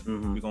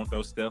Thompson. We're gonna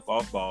throw Steph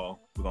off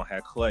ball. We're gonna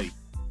have Klay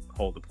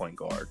hold the point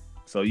guard.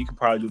 So you can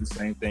probably do the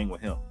same thing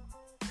with him.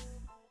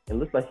 It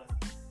looks like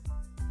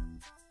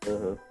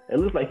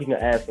he can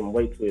add some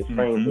weight to his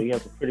frame, so he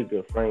has a pretty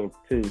good frame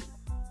too.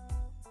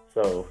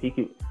 So he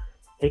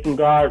can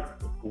guard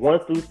 1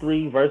 through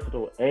 3,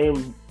 versatile,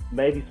 and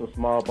maybe some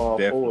small ball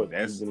forward.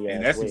 That's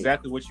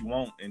exactly what you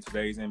want in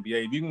today's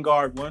NBA. If you can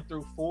guard 1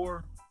 through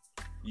 4,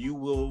 you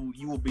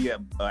will be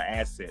an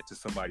asset to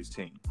somebody's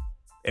team.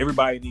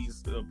 Everybody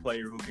needs a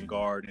player who can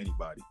guard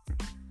anybody.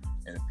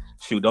 And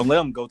shoot, don't let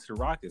them go to the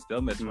Rockets.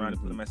 They'll mess around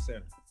and put them at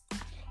center.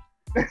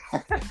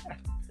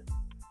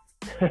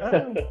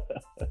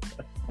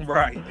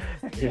 Right.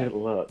 Good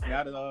luck.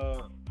 Now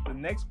the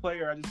next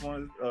player I just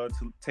wanted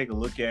to take a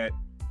look at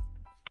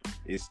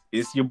is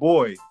your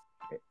boy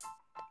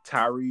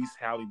Tyrese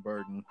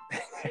Halliburton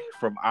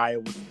from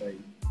Iowa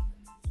State.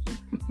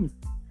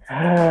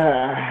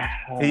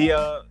 He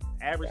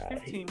averaged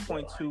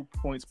 15.2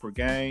 points per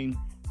game,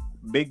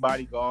 big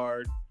body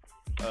guard,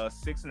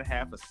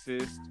 6.5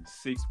 assists,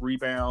 6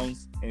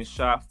 rebounds, and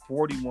shot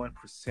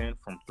 41%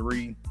 from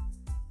 3.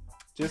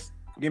 Just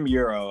give me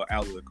your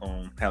outlook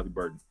on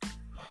Halliburton.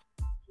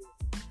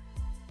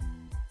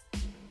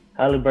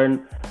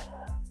 Halliburton.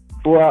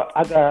 Well,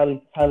 I got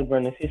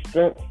Halliburton. His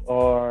strengths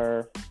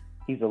are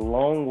he's a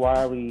long,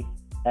 wiry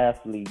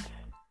athlete,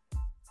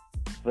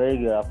 very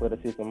good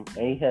athleticism, and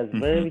he has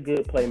very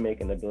good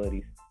playmaking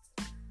abilities.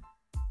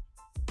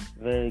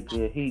 Very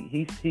good.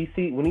 He sees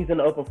when he's in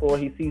the open floor,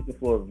 he sees the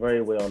floor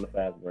very well on the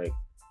fast break.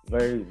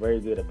 Very, very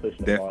good at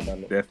pushing the ball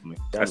down. Definitely.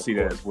 I see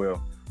that as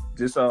well.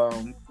 Just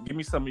give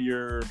me some of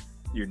your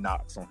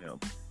knocks on him.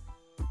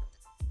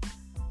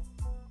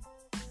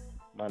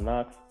 My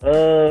knocks.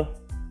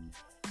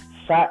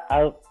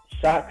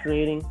 Shot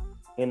creating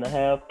in the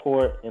half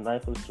court in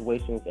isolated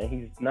situations, and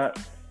he's not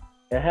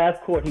in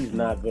half court. He's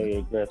not very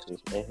aggressive,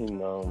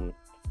 and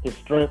his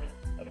strength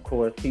of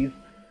course.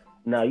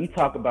 Now you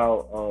talk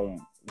about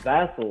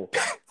Vassell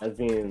as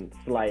being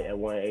slight at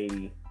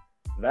 180.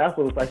 Vassell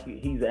looks like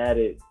he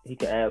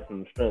can add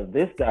some strength.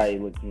 This guy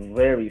looks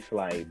very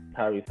slight.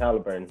 Tyrese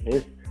Halliburton,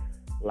 he's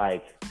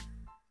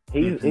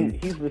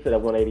listed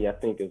at 180, I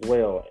think, as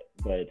well.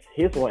 But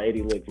his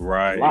 180 looks a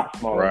lot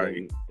smaller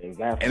than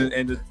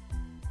Vassell.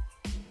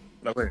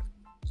 Okay.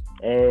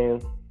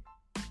 And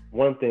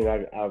one thing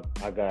I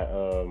got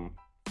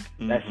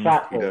that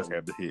shot. He does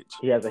have the hitch.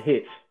 He has a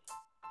hitch.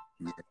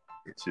 Yeah,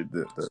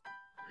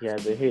 he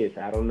has a hitch.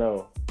 I don't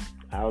know.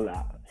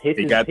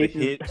 He got the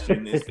hitch,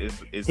 and it's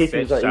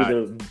hitches set shot.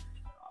 Either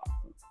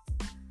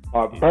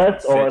are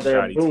bust or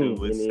they're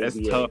boom. That's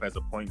tough as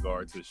a point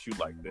guard to shoot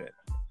like that.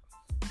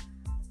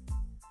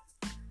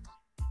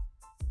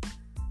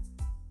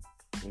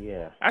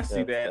 Yeah, I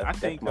see that. I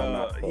think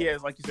he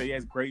has, like you said, he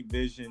has great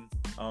vision.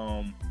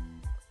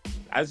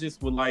 I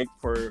just would like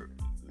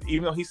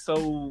even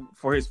though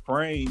for his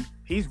frame,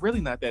 he's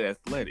really not that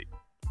athletic,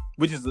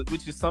 which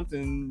is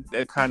something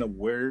that kind of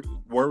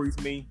worries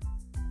me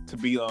to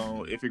be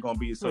if you're going to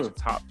be such a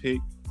top pick,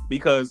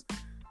 because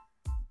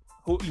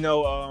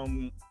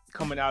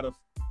coming out of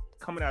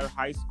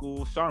high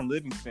school, Sean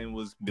Livingston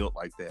was built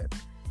like that,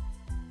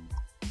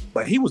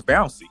 but he was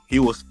bouncy. He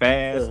was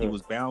fast. He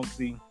was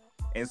bouncy.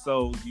 And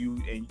so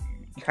you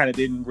kind of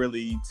didn't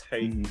really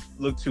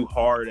look too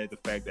hard at the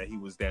fact that he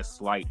was that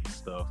slight and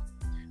stuff.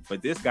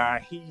 But this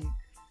guy,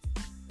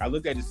 I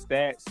looked at his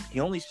stats.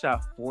 He only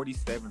shot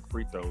 47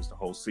 free throws the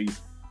whole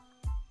season.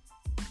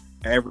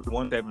 Average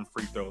 17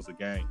 free throws a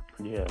game.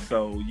 Yeah.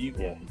 So he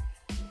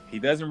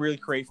doesn't really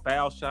create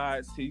foul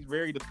shots. He's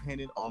very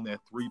dependent on that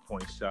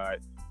 3-point shot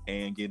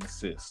and getting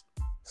assists.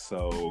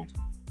 So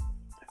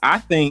I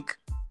think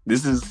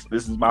this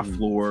is my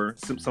floor.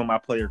 Some of my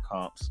player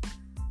comps.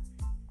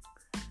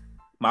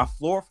 My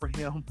floor for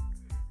him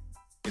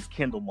is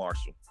Kendall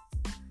Marshall,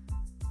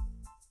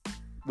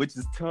 which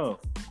is tough.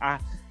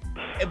 But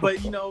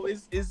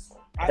it's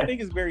I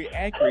think it's very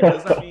accurate,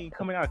 because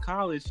coming out of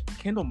college,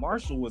 Kendall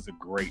Marshall was a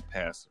great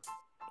passer.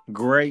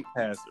 Great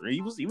passer.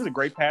 He was a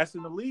great passer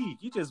in the league.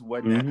 He just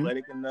wasn't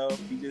athletic enough.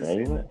 He just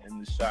in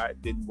the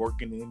shot didn't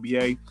work in the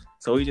NBA,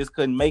 so he just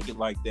couldn't make it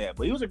like that.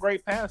 But he was a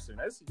great passer.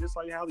 That's just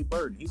like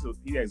Halliburton.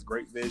 He has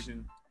great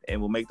vision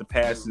and will make the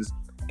passes,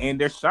 and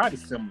their shot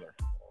is similar.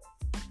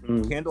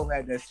 Kendall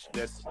had that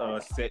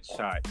set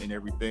shot and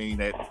everything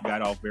that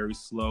got off very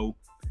slow.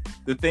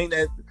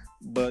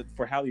 But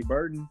for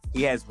Halliburton,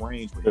 he has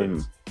range with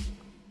his.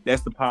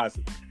 That's the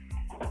positive.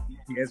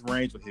 He has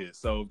range with his.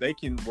 So if they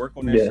can work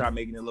on that shot,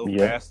 making it a little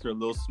faster, a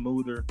little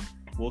smoother,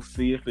 we'll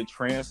see if it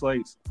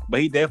translates. But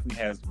he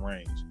definitely has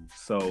range.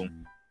 So,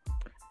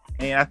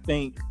 and I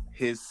think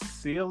his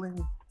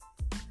ceiling,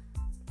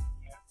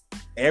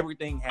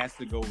 everything has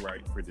to go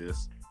right for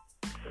this.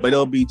 But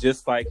it'll be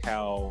just like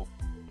how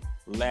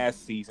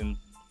last season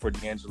for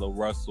D'Angelo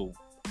Russell,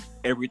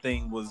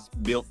 everything was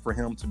built for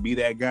him to be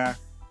that guy,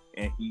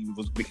 and he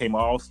became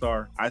an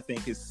all-star. I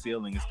think his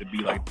ceiling is to be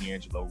like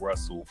D'Angelo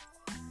Russell.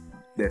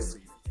 That's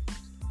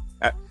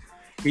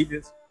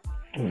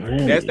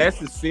that's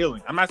his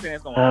ceiling. I'm not saying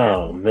that's gonna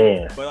happen,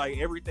 man. But like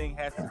everything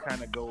has to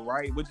kind of go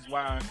right, which is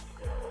why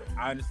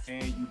I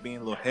understand you being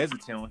a little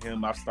hesitant on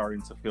him. I'm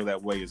starting to feel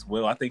that way as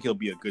well. I think he'll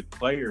be a good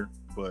player,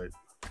 but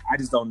I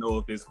just don't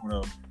know if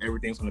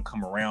everything's gonna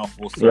come around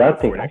full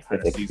circle for that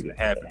kind of season to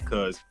happen.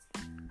 Because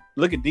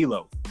look at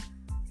D'Lo.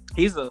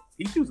 He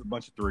shoots a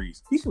bunch of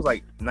threes. He shoots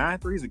like 9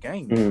 threes a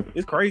game.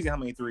 It's crazy how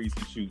many threes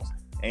he shoots.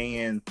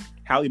 And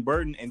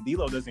Halliburton and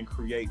D'Lo doesn't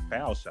create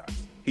foul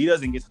shots. He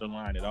doesn't get to the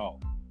line at all.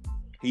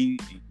 He's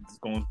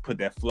going to put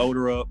that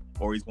floater up,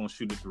 or he's going to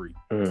shoot a three,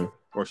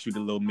 or shoot a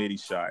little midi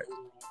shot.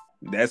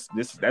 That's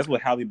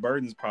what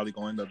Halliburton's probably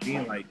going to end up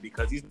being like,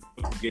 because he's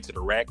going to get to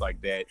the rack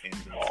like that and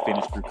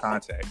finish through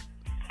contact.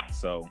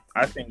 So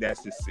I think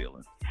that's his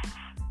ceiling.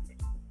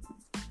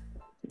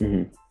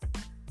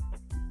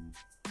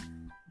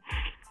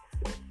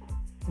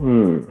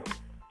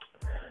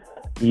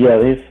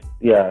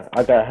 Yeah,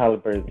 I got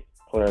Halliburton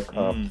player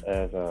comp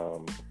as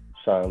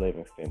Sean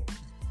Livingston.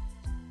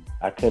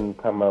 I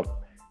couldn't come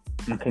up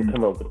with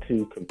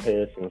two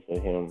comparisons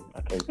with him.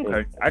 I can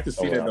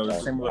see that though,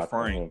 similar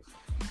frame.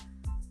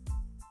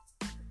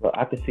 Well,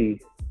 I can see.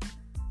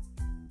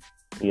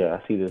 Yeah,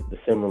 I see the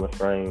similar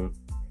frame.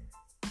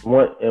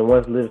 Once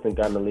Livingston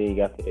got in the league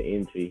after the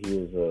injury, he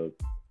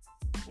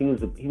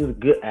was a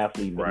good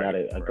athlete, but not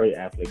a great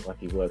athlete like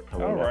he was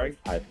coming out of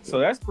high school. So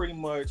that's pretty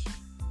much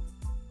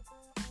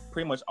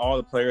all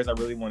the players I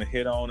really want to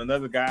hit on.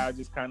 Another guy I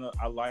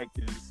like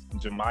is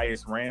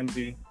Jahmi'us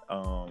Ramsey,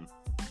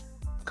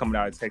 coming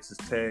out of Texas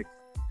Tech.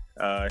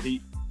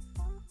 He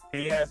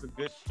has a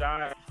good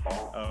shot,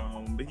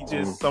 but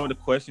some of the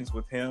questions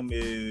with him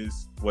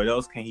is what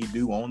else can he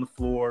do on the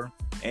floor,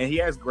 and he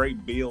has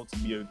great build to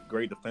be a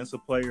great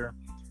defensive player.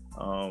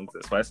 So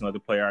that's another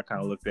player I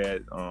kind of looked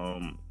at.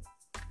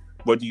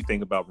 What do you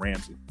think about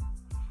Ramsey?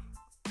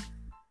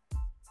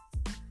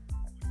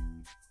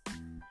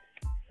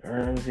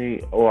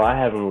 Ramsey, I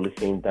haven't really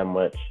seen that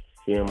much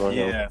film on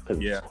him, because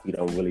we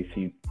don't really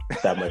see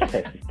that much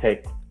Texas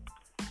Tech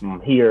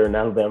here in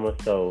Alabama.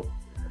 So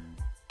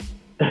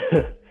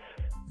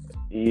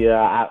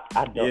yeah,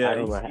 I don't. Yeah, I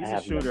don't know. he's I a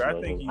have shooter.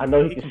 I think I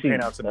know he he can shoot.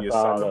 pan out to be a That's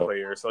all I solid know.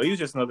 player. So he was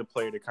just another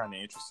player that kind of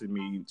interested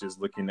me, just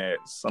looking at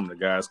some of the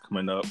guys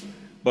coming up.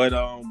 But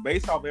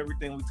based off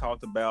everything we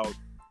talked about,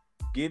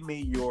 give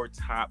me your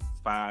top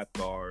 5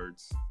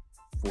 guards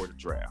for the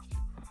draft.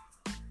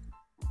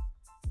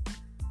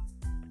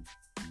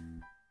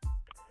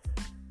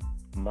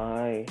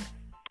 My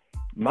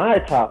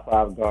top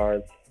 5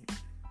 guards.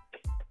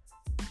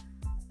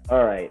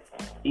 All right,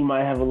 I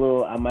might have a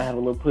little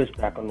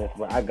pushback on this,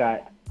 but I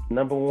got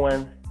number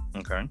 1,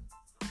 Okay.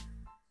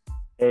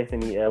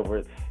 Anthony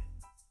Edwards.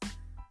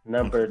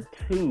 Number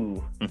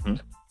 2, Mm-hmm.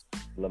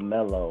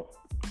 LaMelo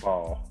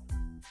Ball.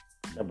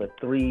 Number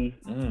 3,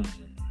 Mm.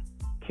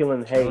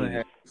 Killian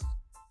Hayes.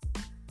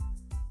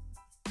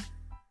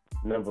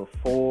 Number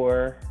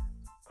 4,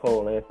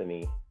 Cole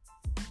Anthony.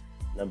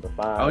 Number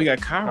 5. Oh, you got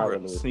Kyra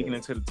Lewis sneaking Jr.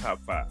 into the top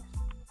 5.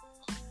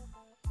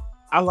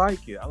 I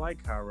like it. I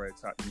like Kyra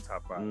in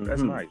top 5. Mm-hmm.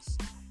 That's nice.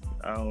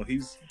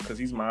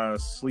 He's my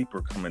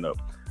sleeper coming up.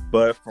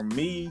 But for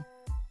me,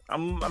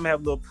 I'm gonna have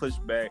a little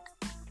pushback.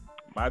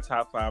 My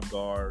top 5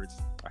 guards,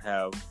 I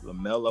have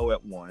LaMelo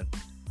at 1,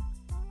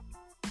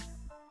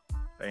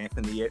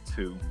 Anthony at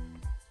 2.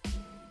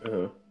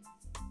 Uh-huh.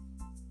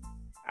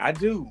 I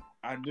do.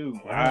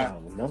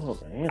 Wow, no,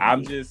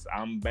 Anthony.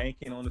 I'm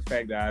banking on the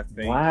fact that I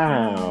think.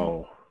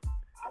 Wow.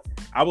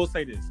 I will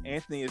say this: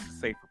 Anthony is the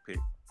safer pick.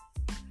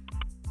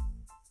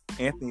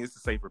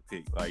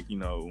 Like,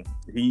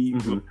 he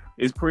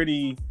is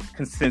pretty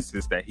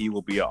consensus that he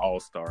will be an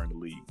all-star in the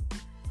league.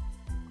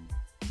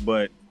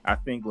 But I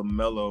think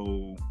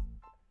LaMelo,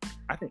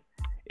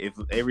 if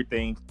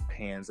everything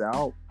pans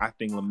out, I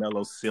think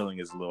LaMelo's ceiling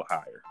is a little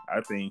higher.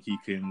 I think he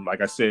can, like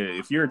I said,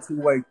 if you're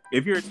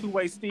a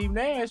two-way Steve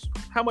Nash,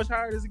 how much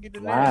higher does it get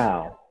than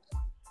wow.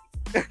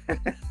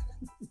 that?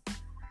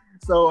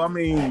 So, I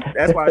mean,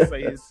 that's why I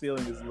say his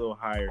ceiling is a little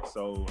higher.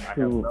 So I have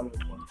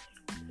LaMelo 1.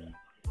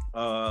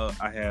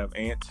 I have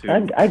Ant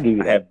 2. I give you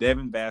that. I have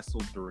Devin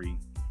Vassell 3.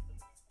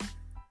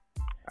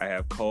 I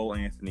have Cole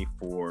Anthony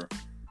 4.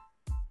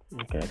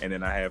 Okay. And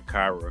then I have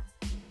Kyra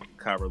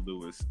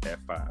Lewis at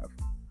 5.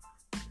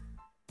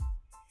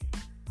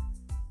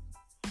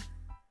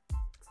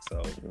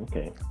 So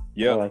okay.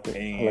 yeah, I like it.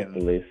 and I like the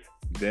list.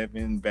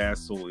 Devin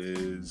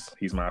Vassell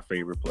he's my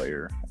favorite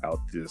player out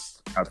this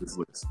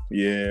list.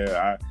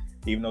 Yeah,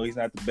 even though he's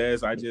not the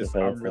best,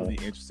 I'm really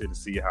interested to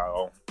see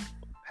how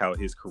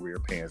his career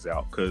pans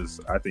out, because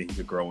I think he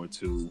could grow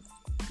into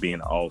being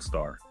an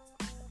all-star,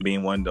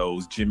 being one of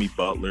those Jimmy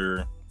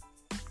Butler,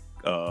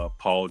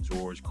 Paul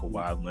George,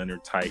 Kawhi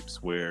Leonard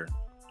types where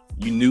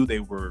you knew they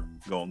were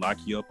going to lock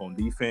you up on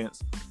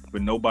defense,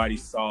 but nobody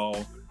saw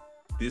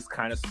this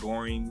kind of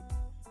scoring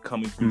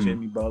coming from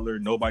Jimmy Butler.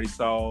 Nobody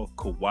saw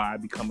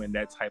Kawhi becoming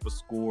that type of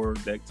scorer,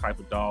 that type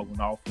of dog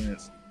on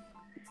offense.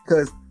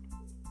 Because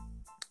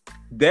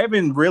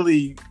Devin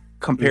really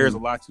compares a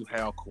lot to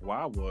how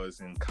Kawhi was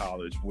in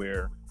college,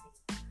 where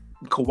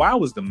Kawhi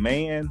was the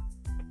man,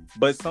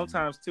 but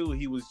sometimes too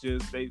he was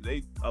just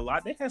they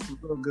had some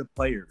real good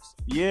players.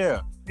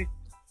 Yeah.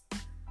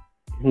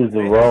 Who's the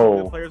They role?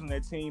 had good players on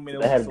that team,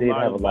 and there was a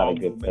lot of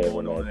good movement players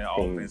going on in that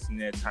team. offense,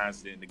 and at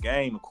times in the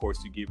game, of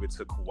course, you give it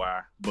to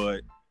Kawhi.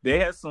 But they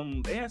had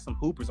some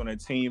hoopers on that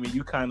team, and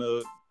you kind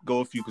of go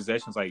a few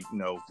possessions like,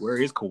 where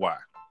is Kawhi?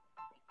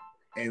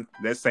 And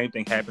that same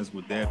thing happens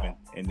with Devin.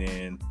 And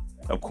then,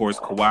 of course,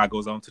 Kawhi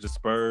goes on to the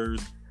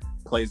Spurs,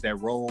 plays that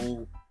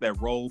role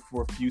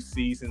for a few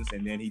seasons,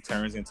 and then he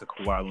turns into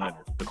Kawhi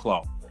Leonard, the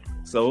Claw.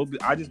 So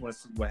I just want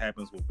to see what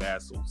happens with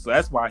Vassell. So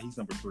that's why he's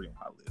number 3 on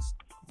my list.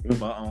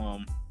 But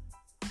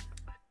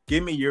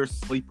give me your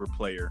sleeper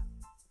player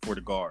for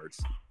the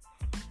guards.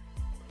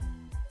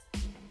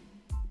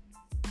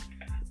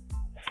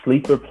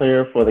 Sleeper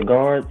player for the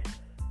guards.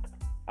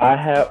 I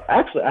have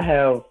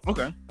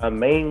Okay. a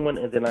main one,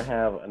 and then I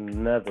have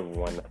another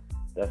one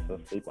that's a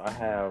sleeper. I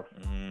have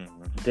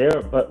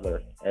Derek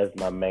Butler as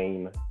my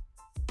main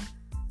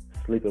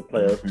sleeper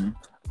player,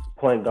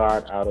 point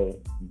guard out of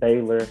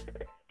Baylor.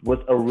 Was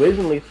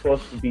originally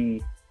supposed to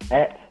be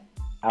at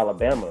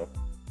Alabama.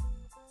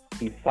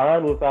 He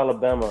signed with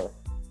Alabama,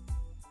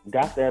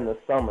 got there in the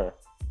summer,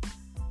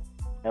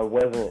 and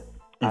wasn't.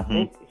 I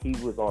think he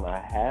was on a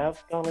half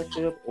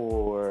scholarship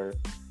or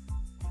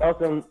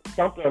something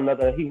or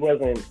another. He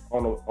wasn't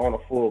on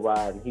a full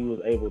ride, and he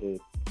was able to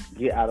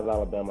get out of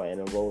Alabama and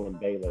enroll in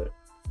Baylor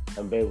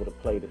and be able to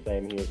play the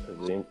same year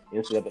because the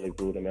NCAA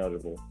ruled him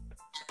eligible.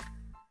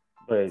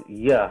 But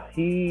yeah,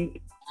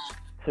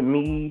 to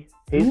me,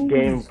 his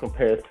game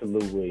compares to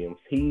Lou Williams.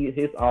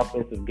 His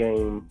offensive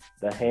game,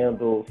 the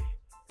handles,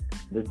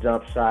 the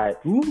jump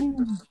shot,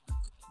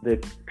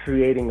 the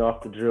creating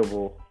off the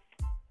dribble,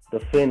 the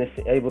finish,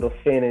 able to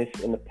finish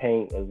in the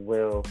paint as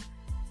well,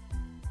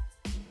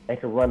 and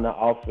can run the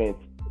offense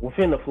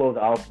within the flow of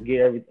the offense,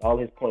 get all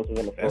his points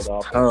within the flow of the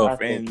offense.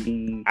 Tough.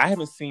 And I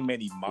haven't seen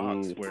many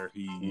mocks where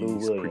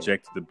he's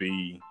projected to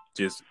be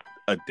just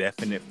a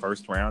definite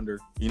first rounder.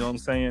 You know what I'm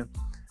saying?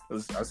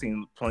 I've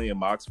seen plenty of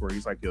mocks where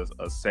he's like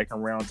a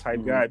second round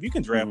type guy. If you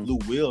can draft Lou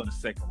Will in the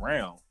second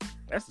round,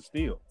 that's a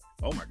steal.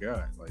 Oh my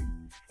God! Like,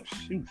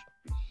 shoot.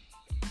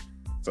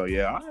 So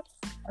yeah,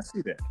 I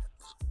see that.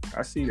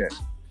 I see that.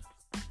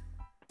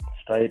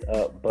 Straight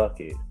up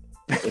bucket.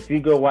 If you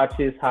go watch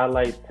his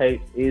highlight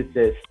tape, it's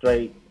just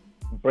straight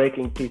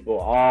breaking people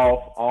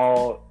off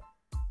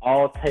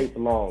all tape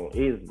long.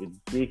 It's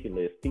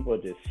ridiculous. People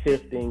are just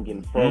shifting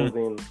and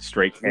frozen.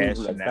 Straight cash.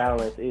 The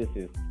balance is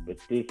just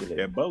ridiculous.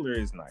 Yeah, Butler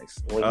is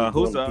nice.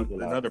 Who's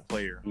another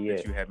player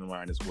that you have in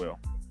mind as well?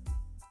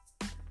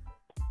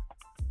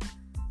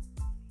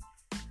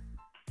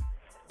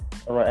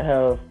 All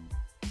right,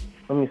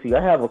 let me see.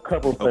 I have a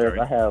couple players.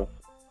 Okay. I have,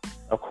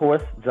 of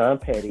course, John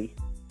Petty.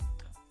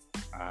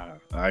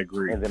 I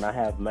agree. And then I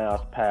have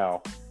Myles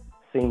Powell,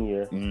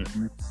 senior.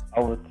 Mm-hmm.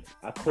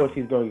 Of course,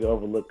 he's going to get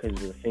overlooked because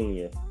he's a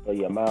senior. But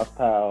yeah, Myles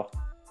Powell.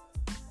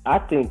 I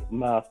think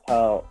Myles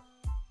Powell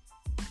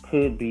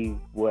could be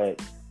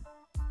what?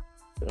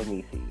 Let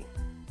me see.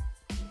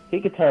 He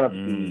could turn up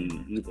to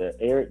be either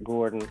Eric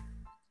Gordon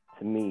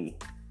to me.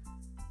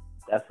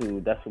 That's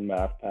who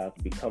Myles Powell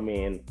could be. Come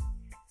in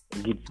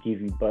and give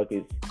you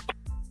buckets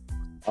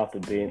off the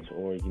bench,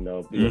 or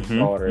be a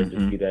starter,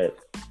 just be that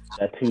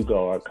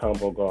 2-guard,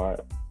 combo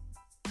guard.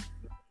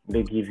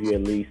 They give you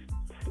at least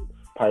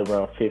probably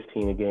around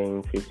 15 a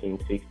game, 15,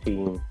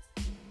 16.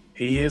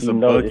 He is a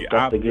bucket.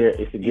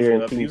 It's a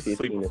guarantee. He's a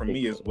sleeper for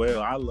me as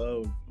well. I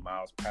love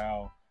Myles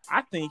Powell.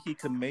 I think he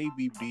could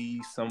maybe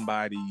be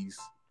somebody's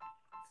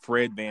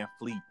Fred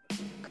VanVleet,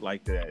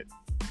 like that.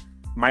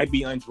 Might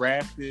be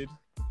undrafted.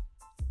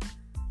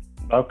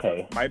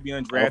 Okay. Might be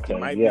undrafted. Okay.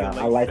 Might be a late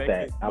I like second,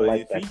 that. I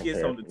like that. If he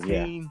gets on the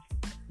team,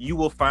 you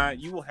will have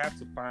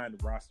to find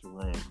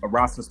a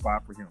roster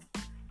spot for him.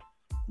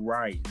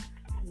 Right.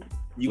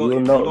 You'll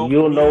know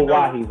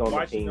why he's on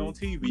the team. On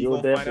TV,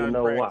 you'll definitely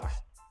know why.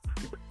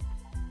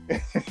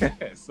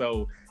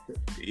 So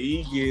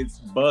he gets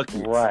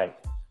buckets. Right.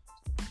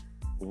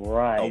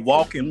 A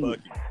walking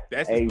bucket.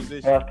 That's his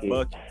position.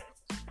 Bucket.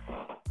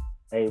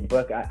 A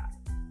bucket.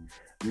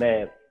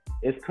 Man,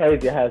 it's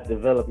crazy how it's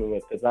developing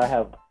with, because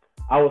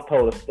I was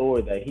told a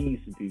story that he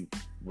used to be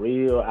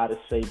real out of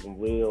shape and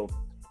real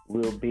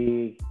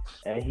big,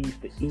 and he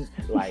used to eat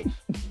like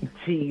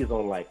cheese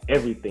on like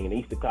everything. They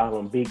used to call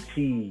him Big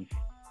Cheese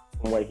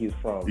from where he's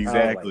from.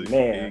 Exactly. Like,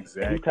 man,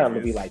 exactly. He's trying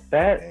to be like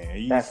that.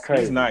 Man, that's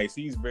crazy. He's nice.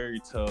 He's very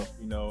tough,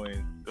 and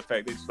the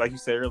fact that, like you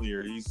said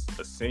earlier, he's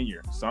a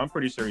senior, so I'm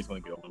pretty sure he's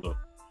going to get overlooked.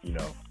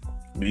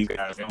 These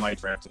guys don't like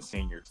drafting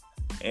seniors,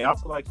 and I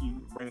also like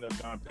you bringing up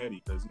John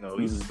Petty because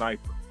he's a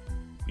sniper.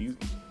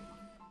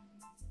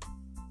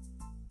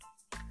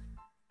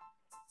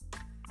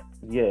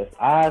 Yes,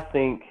 I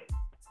think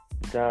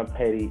John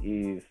Petty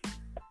is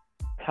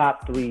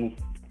top 3,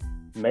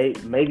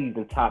 maybe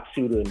even top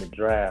shooter in the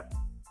draft,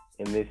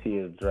 in this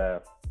year's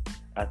draft.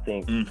 I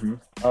think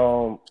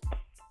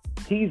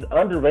he's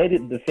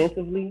underrated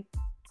defensively.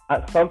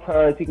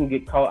 Sometimes he can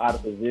get caught out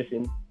of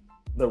position,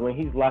 but when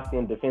he's locked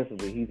in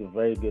defensively, he's a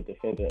very good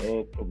defender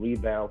and can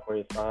rebound for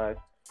his size.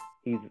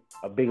 He's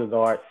a bigger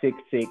guard,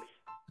 6'6".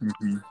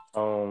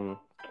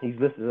 He's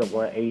listed at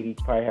 180.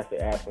 Probably has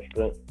to add some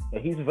strength,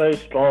 but he's very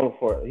strong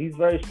for his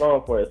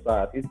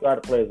size. He's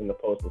got players in the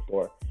post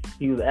before.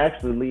 He was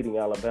actually leading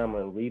Alabama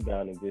in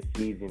rebounding this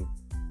season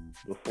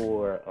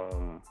before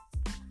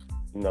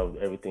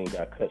everything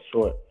got cut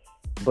short.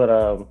 But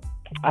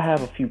I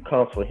have a few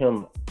comps for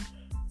him.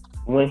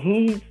 When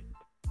he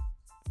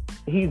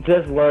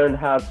just learned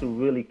how to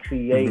really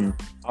create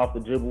off the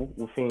dribble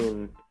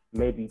within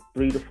maybe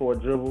 3 to 4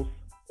 dribbles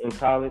in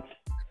college.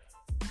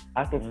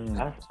 I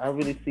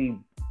really see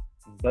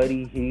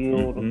Buddy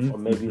Hield or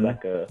maybe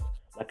like a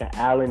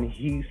Allen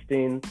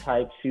Houston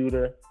type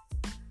shooter,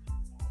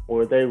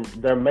 or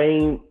their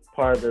main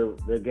part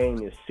of their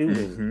game is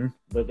shooting,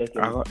 but they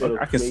can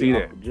I can see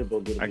that.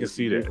 Dribble, I can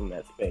see that. In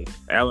that space.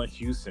 Allen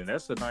Houston,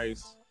 that's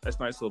nice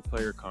little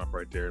player comp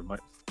right there.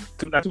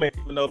 Not too many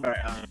people know about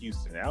Allen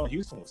Houston. Allen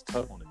Houston was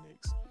tough on the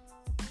Knicks.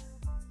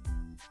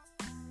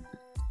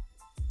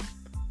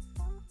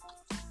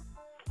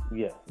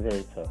 Yeah,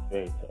 very tough,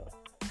 very tough.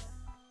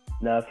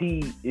 Now, if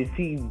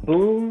he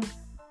boomed,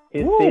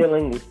 his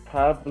ceiling is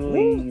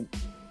probably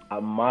a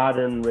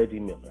modern Reggie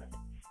Miller.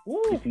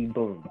 If he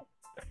boomed,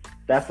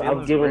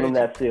 I'm giving him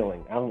that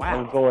ceiling.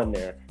 I'm going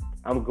there.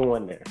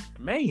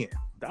 Man,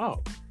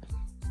 dog.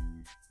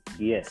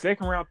 Yeah.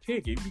 Second round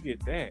pick. If you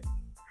get that,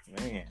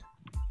 man.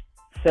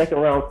 Second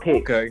round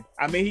pick. Okay.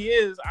 I mean, he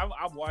is.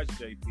 I've watched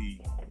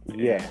JP.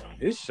 Yeah.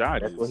 His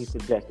shot That's what he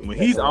projected. When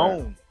he's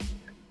on,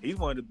 he's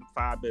one of the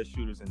 5 best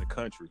shooters in the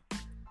country.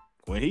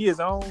 When he is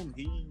on,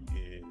 he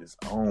is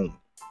on.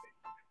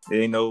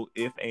 There ain't no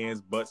ifs,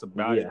 ands, buts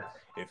about it.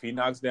 If he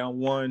knocks down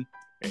one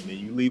and then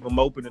you leave him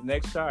open the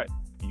next shot,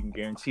 you can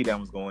guarantee that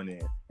one's going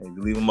in. And if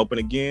you leave him open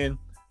again,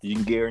 you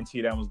can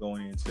guarantee that one's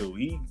going in too.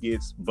 He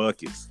gets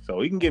buckets,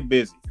 so he can get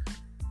busy.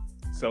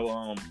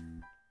 So,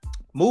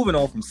 moving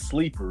on from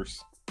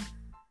sleepers,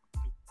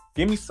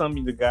 give me some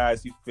of the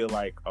guys you feel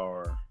like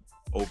are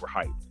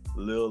overhyped, a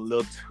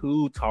little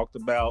too talked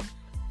about.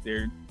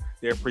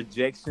 their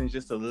projection is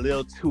just a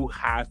little too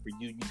high for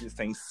you. You just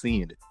ain't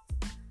seeing it.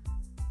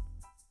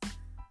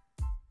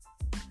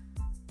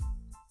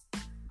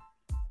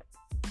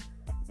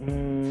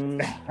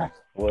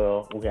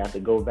 Well, we have to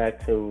go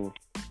back to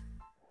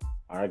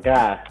our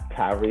guy,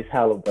 Tyrese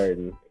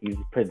Halliburton. He's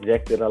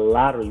projected a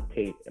lottery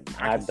pick, and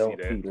I don't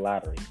see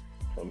lottery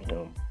from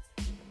him.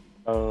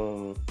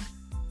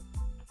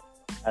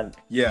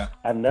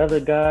 Another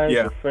guy,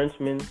 the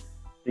Frenchman,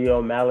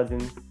 Theo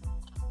Maledon.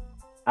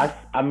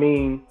 I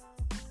mean,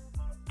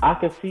 I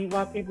can see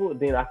why people.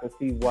 Then I can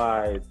see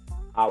why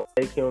I would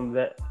take him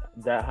that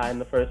high in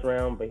the first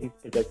round, but he's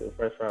projected the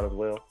first round as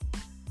well.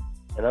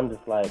 And I'm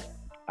just like,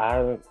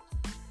 I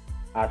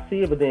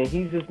see it, but then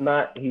he's just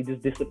not. He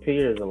just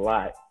disappears a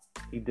lot.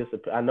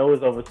 I know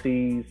it's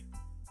overseas,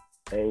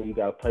 and you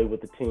got to play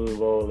with the team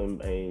role and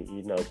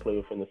play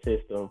within the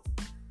system.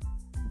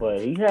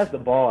 But he has the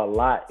ball a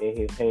lot in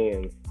his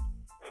hands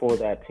for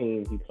that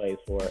team he plays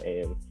for,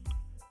 and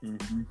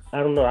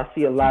I don't know. I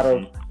see a lot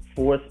of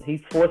force. He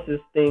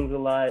forces things a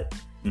lot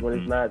when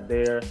it's not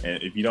there.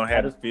 And if you don't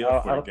have the feel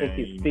for the game, I don't think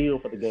his feel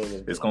for the game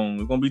is it's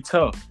gonna be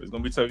tough. It's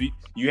gonna be tough.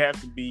 You have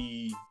to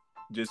be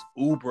just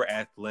uber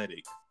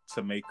athletic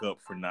to make up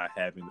for not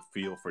having the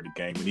feel for the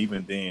game, and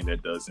even then,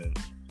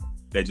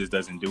 that just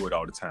doesn't do it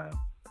all the time.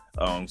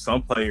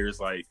 Some players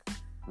like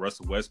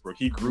Russell Westbrook,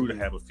 he grew to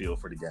have a feel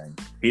for the game.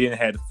 He didn't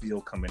have the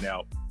feel coming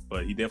out,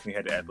 but he definitely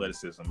had the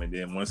athleticism. And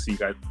then once he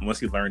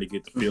learned to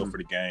get the feel for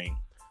the game,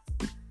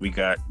 we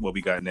got what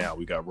we got now.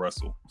 We got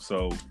Russell.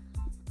 So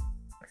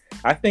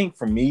I think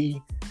for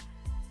me,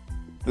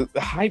 the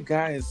hype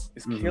guy is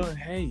Killian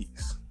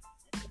Hayes.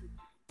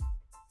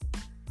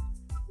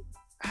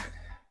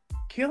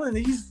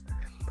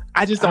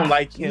 I just don't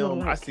like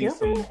him. I see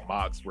some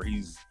mocks where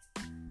he's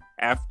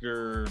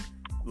after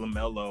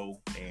LaMelo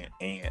and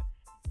Ant,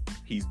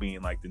 he's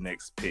being like the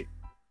next pick.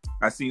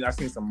 I've seen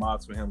some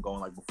mocks with him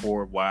going like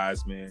before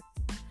Wiseman.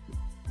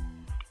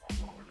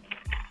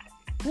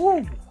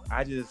 Woo!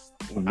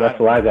 That's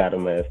why I got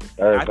him as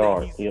third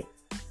guard. Yep.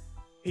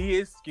 He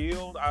is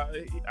skilled.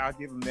 I'll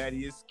give him that.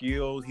 He is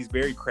skilled. He's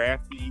very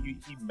crafty.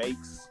 He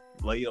makes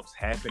layups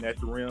happen at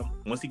the rim.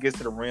 Once he gets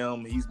to the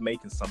rim, he's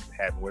making something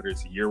happen, whether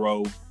it's a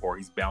Euro or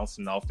he's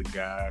bouncing off the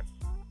guy,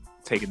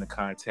 taking the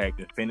contact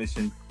and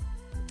finishing.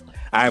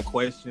 I have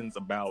questions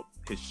about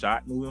his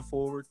shot moving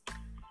forward.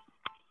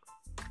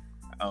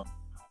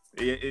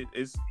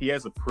 He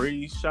has a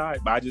pretty shot,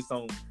 but I just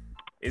don't.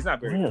 It's not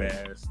very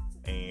fast,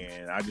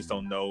 and I just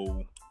don't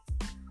know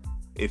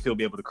if he'll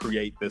be able to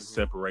create this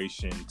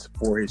separation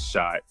for his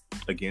shot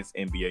against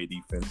NBA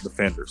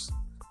defenders.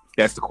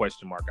 That's the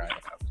question mark I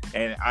have.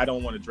 And I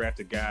don't want to draft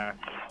a guy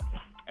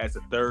as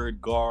a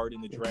third guard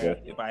in the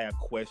draft if I have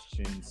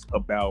questions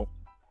about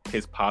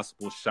his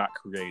possible shot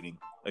creating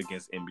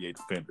against NBA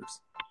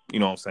defenders. You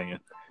know what I'm saying?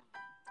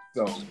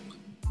 So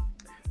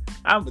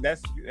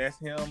that's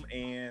him,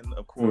 and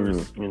of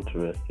course,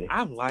 interesting.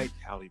 I like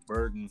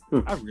Halliburton.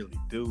 I really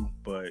do,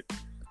 but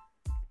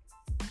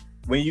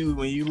when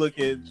you look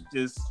at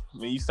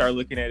when you start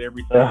looking at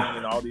everything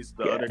and all the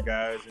other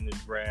guys in the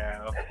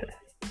draft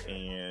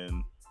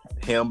and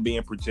him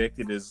being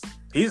projected as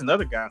he's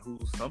another guy who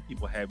some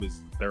people have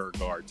his third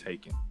guard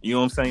taken. You know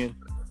what I'm saying?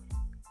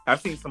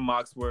 I've seen some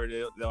mocks where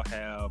they'll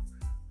have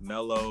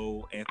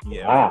Melo,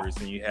 Anthony Edwards,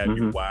 and you have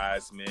your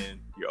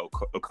Wiseman, your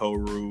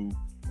Okoro,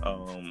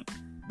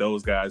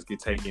 those guys get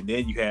taken.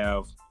 Then you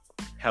have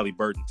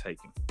Halliburton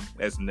taken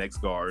as the next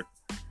guard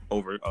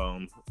over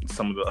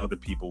some of the other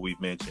people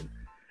we've mentioned.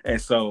 And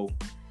so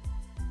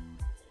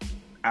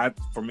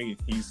for me,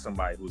 he's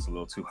somebody who's a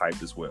little too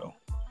hyped as well.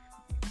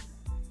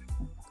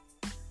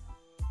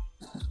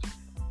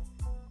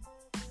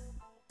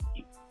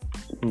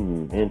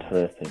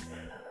 Interesting.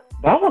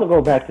 But I want to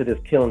go back to this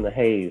Killian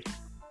Hayes.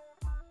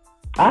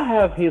 I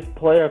have his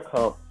player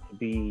comp to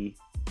be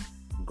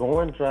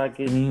Goran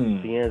Dragic,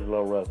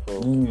 D'Angelo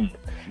Russell.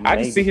 I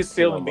can see his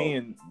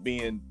ceiling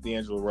being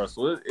D'Angelo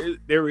Russell.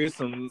 There is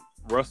some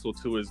Russell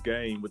to his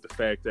game with the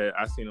fact that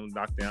I've seen him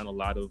knock down a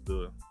lot of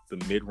the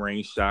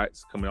mid-range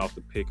shots coming off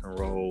the pick and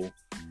roll,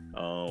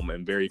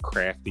 and very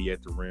crafty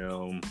at the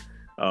rim.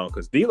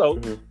 Because D'Lo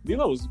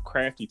is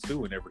crafty too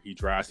whenever he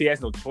drives. He has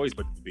no choice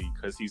but to be,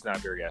 because he's not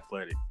very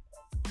athletic.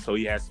 So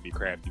he has to be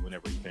crafty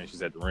whenever he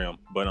finishes at the rim.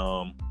 But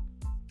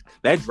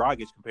that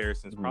Dragic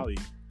comparison is probably,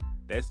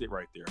 that's it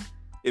right there.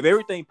 If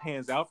everything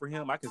pans out for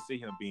him, I can see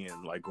him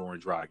being like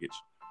Goran Dragic.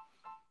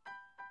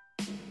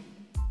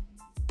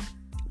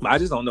 But I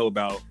just don't know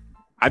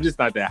I'm just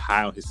not that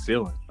high on his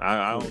ceiling.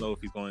 I don't know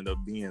if he's going to end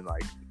up being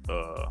like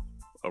a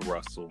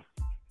Russell,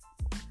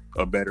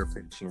 a better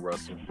finishing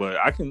Russell. But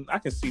I can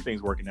see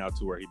things working out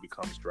to where he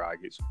becomes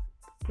Dragic.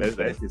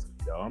 That's just,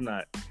 I'm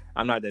not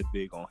that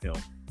big on him.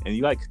 And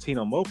you like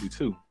Coutinho Mobley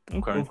too.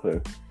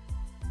 Okay.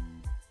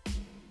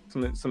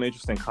 Some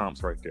interesting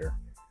comps right there.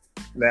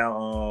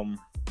 Now,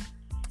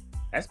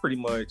 that's pretty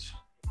much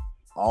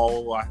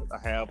all I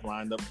have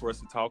lined up for us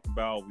to talk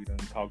about. We done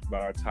talked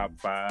about our top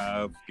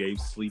 5, gave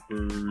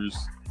sleepers,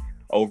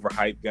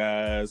 overhyped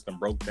guys, and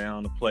broke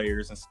down the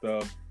players and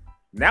stuff.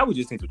 Now we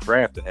just need the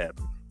draft to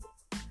happen.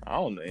 I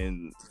don't know.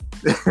 And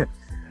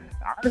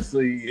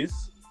honestly,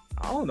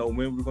 I don't know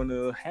when we're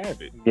gonna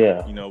have it.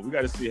 Yeah. You know, we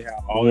got to see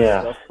how all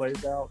this stuff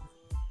plays out.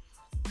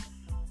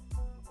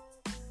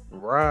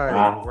 Right.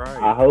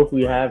 I hope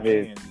we have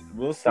it. And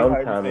we'll see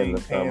sometime how everything in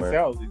the pans summer.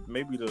 out.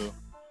 Maybe the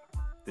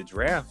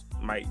draft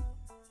might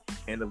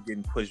end up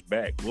getting pushed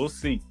back. We'll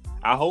see.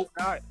 I hope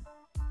not.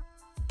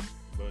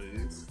 But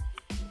it's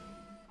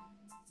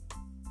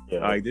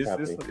like this.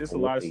 It's a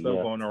lot of stuff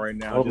going on right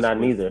now. I hope not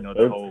neither. You know,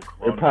 the whole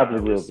it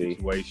probably will be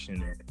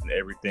situation and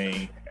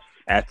everything.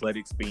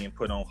 Athletics being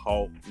put on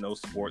halt. No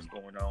sports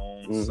going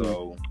on. Mm-hmm.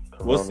 So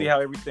we'll see how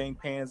everything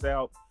pans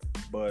out.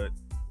 But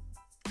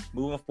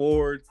moving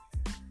forward,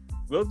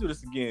 we'll do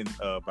this again,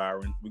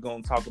 Byron. We're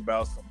gonna talk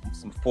about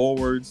some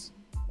forwards,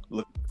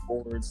 looking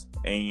forwards,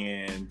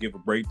 and give a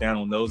breakdown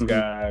on those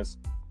guys.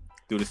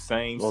 Do the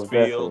same spiel,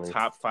 definitely.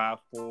 top 5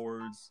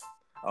 forwards.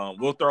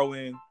 We'll throw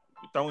in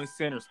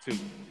centers too.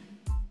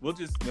 We'll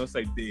just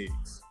say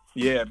bigs.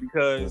 Yeah,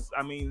 because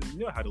I mean, you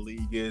know how the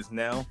league is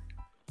now.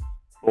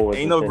 Forwards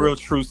Ain't no and real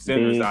true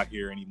centers big out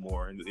here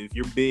anymore. And if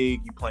you're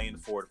big, you playing the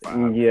 4 to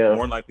 5. Yeah.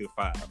 More than likely a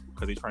 5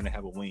 because they're trying to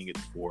have a wing at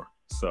the 4.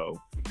 So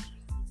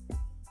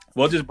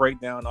we'll just break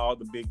down all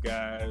the big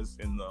guys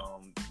and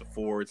the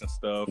forwards and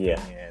stuff,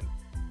 and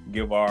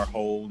give our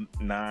whole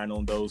 9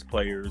 on those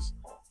players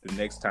the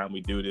next time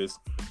we do this.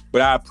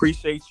 But I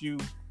appreciate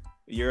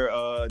your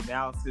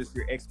analysis,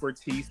 your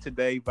expertise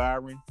today,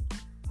 Byron.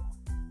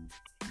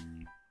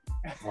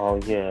 Oh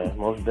yeah,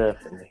 most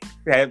definitely.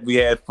 We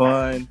had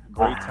fun,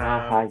 great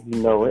time.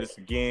 You know it. This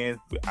again.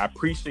 I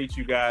appreciate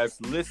you guys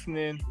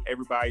listening.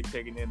 Everybody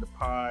taking in the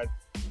pod.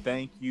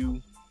 Thank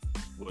you.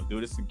 We'll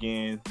do this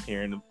again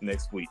here in the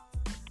next week.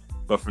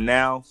 But for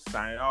now,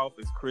 signing off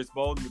is Chris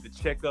Bolden with the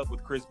Checkup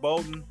with Chris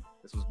Bolden.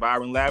 This was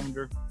Byron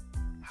Lavender.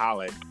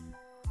 Holla at me.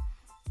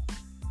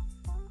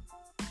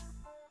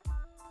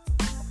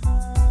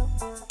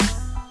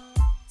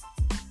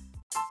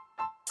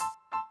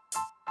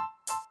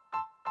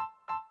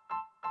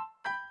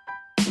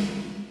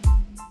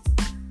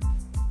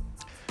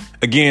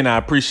 Again, I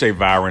appreciate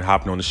Byron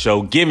hopping on the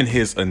show, giving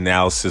his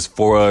analysis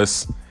for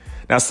us.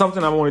 Now,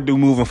 something I want to do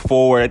moving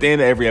forward, at the end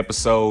of every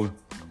episode,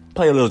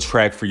 play a little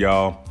track for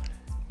y'all.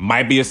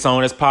 Might be a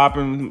song that's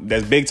popping,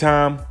 that's big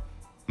time.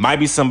 Might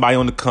be somebody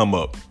on the come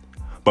up.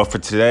 But for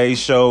today's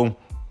show,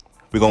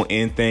 we're going to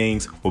end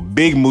things with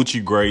Big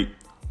Moochie Great.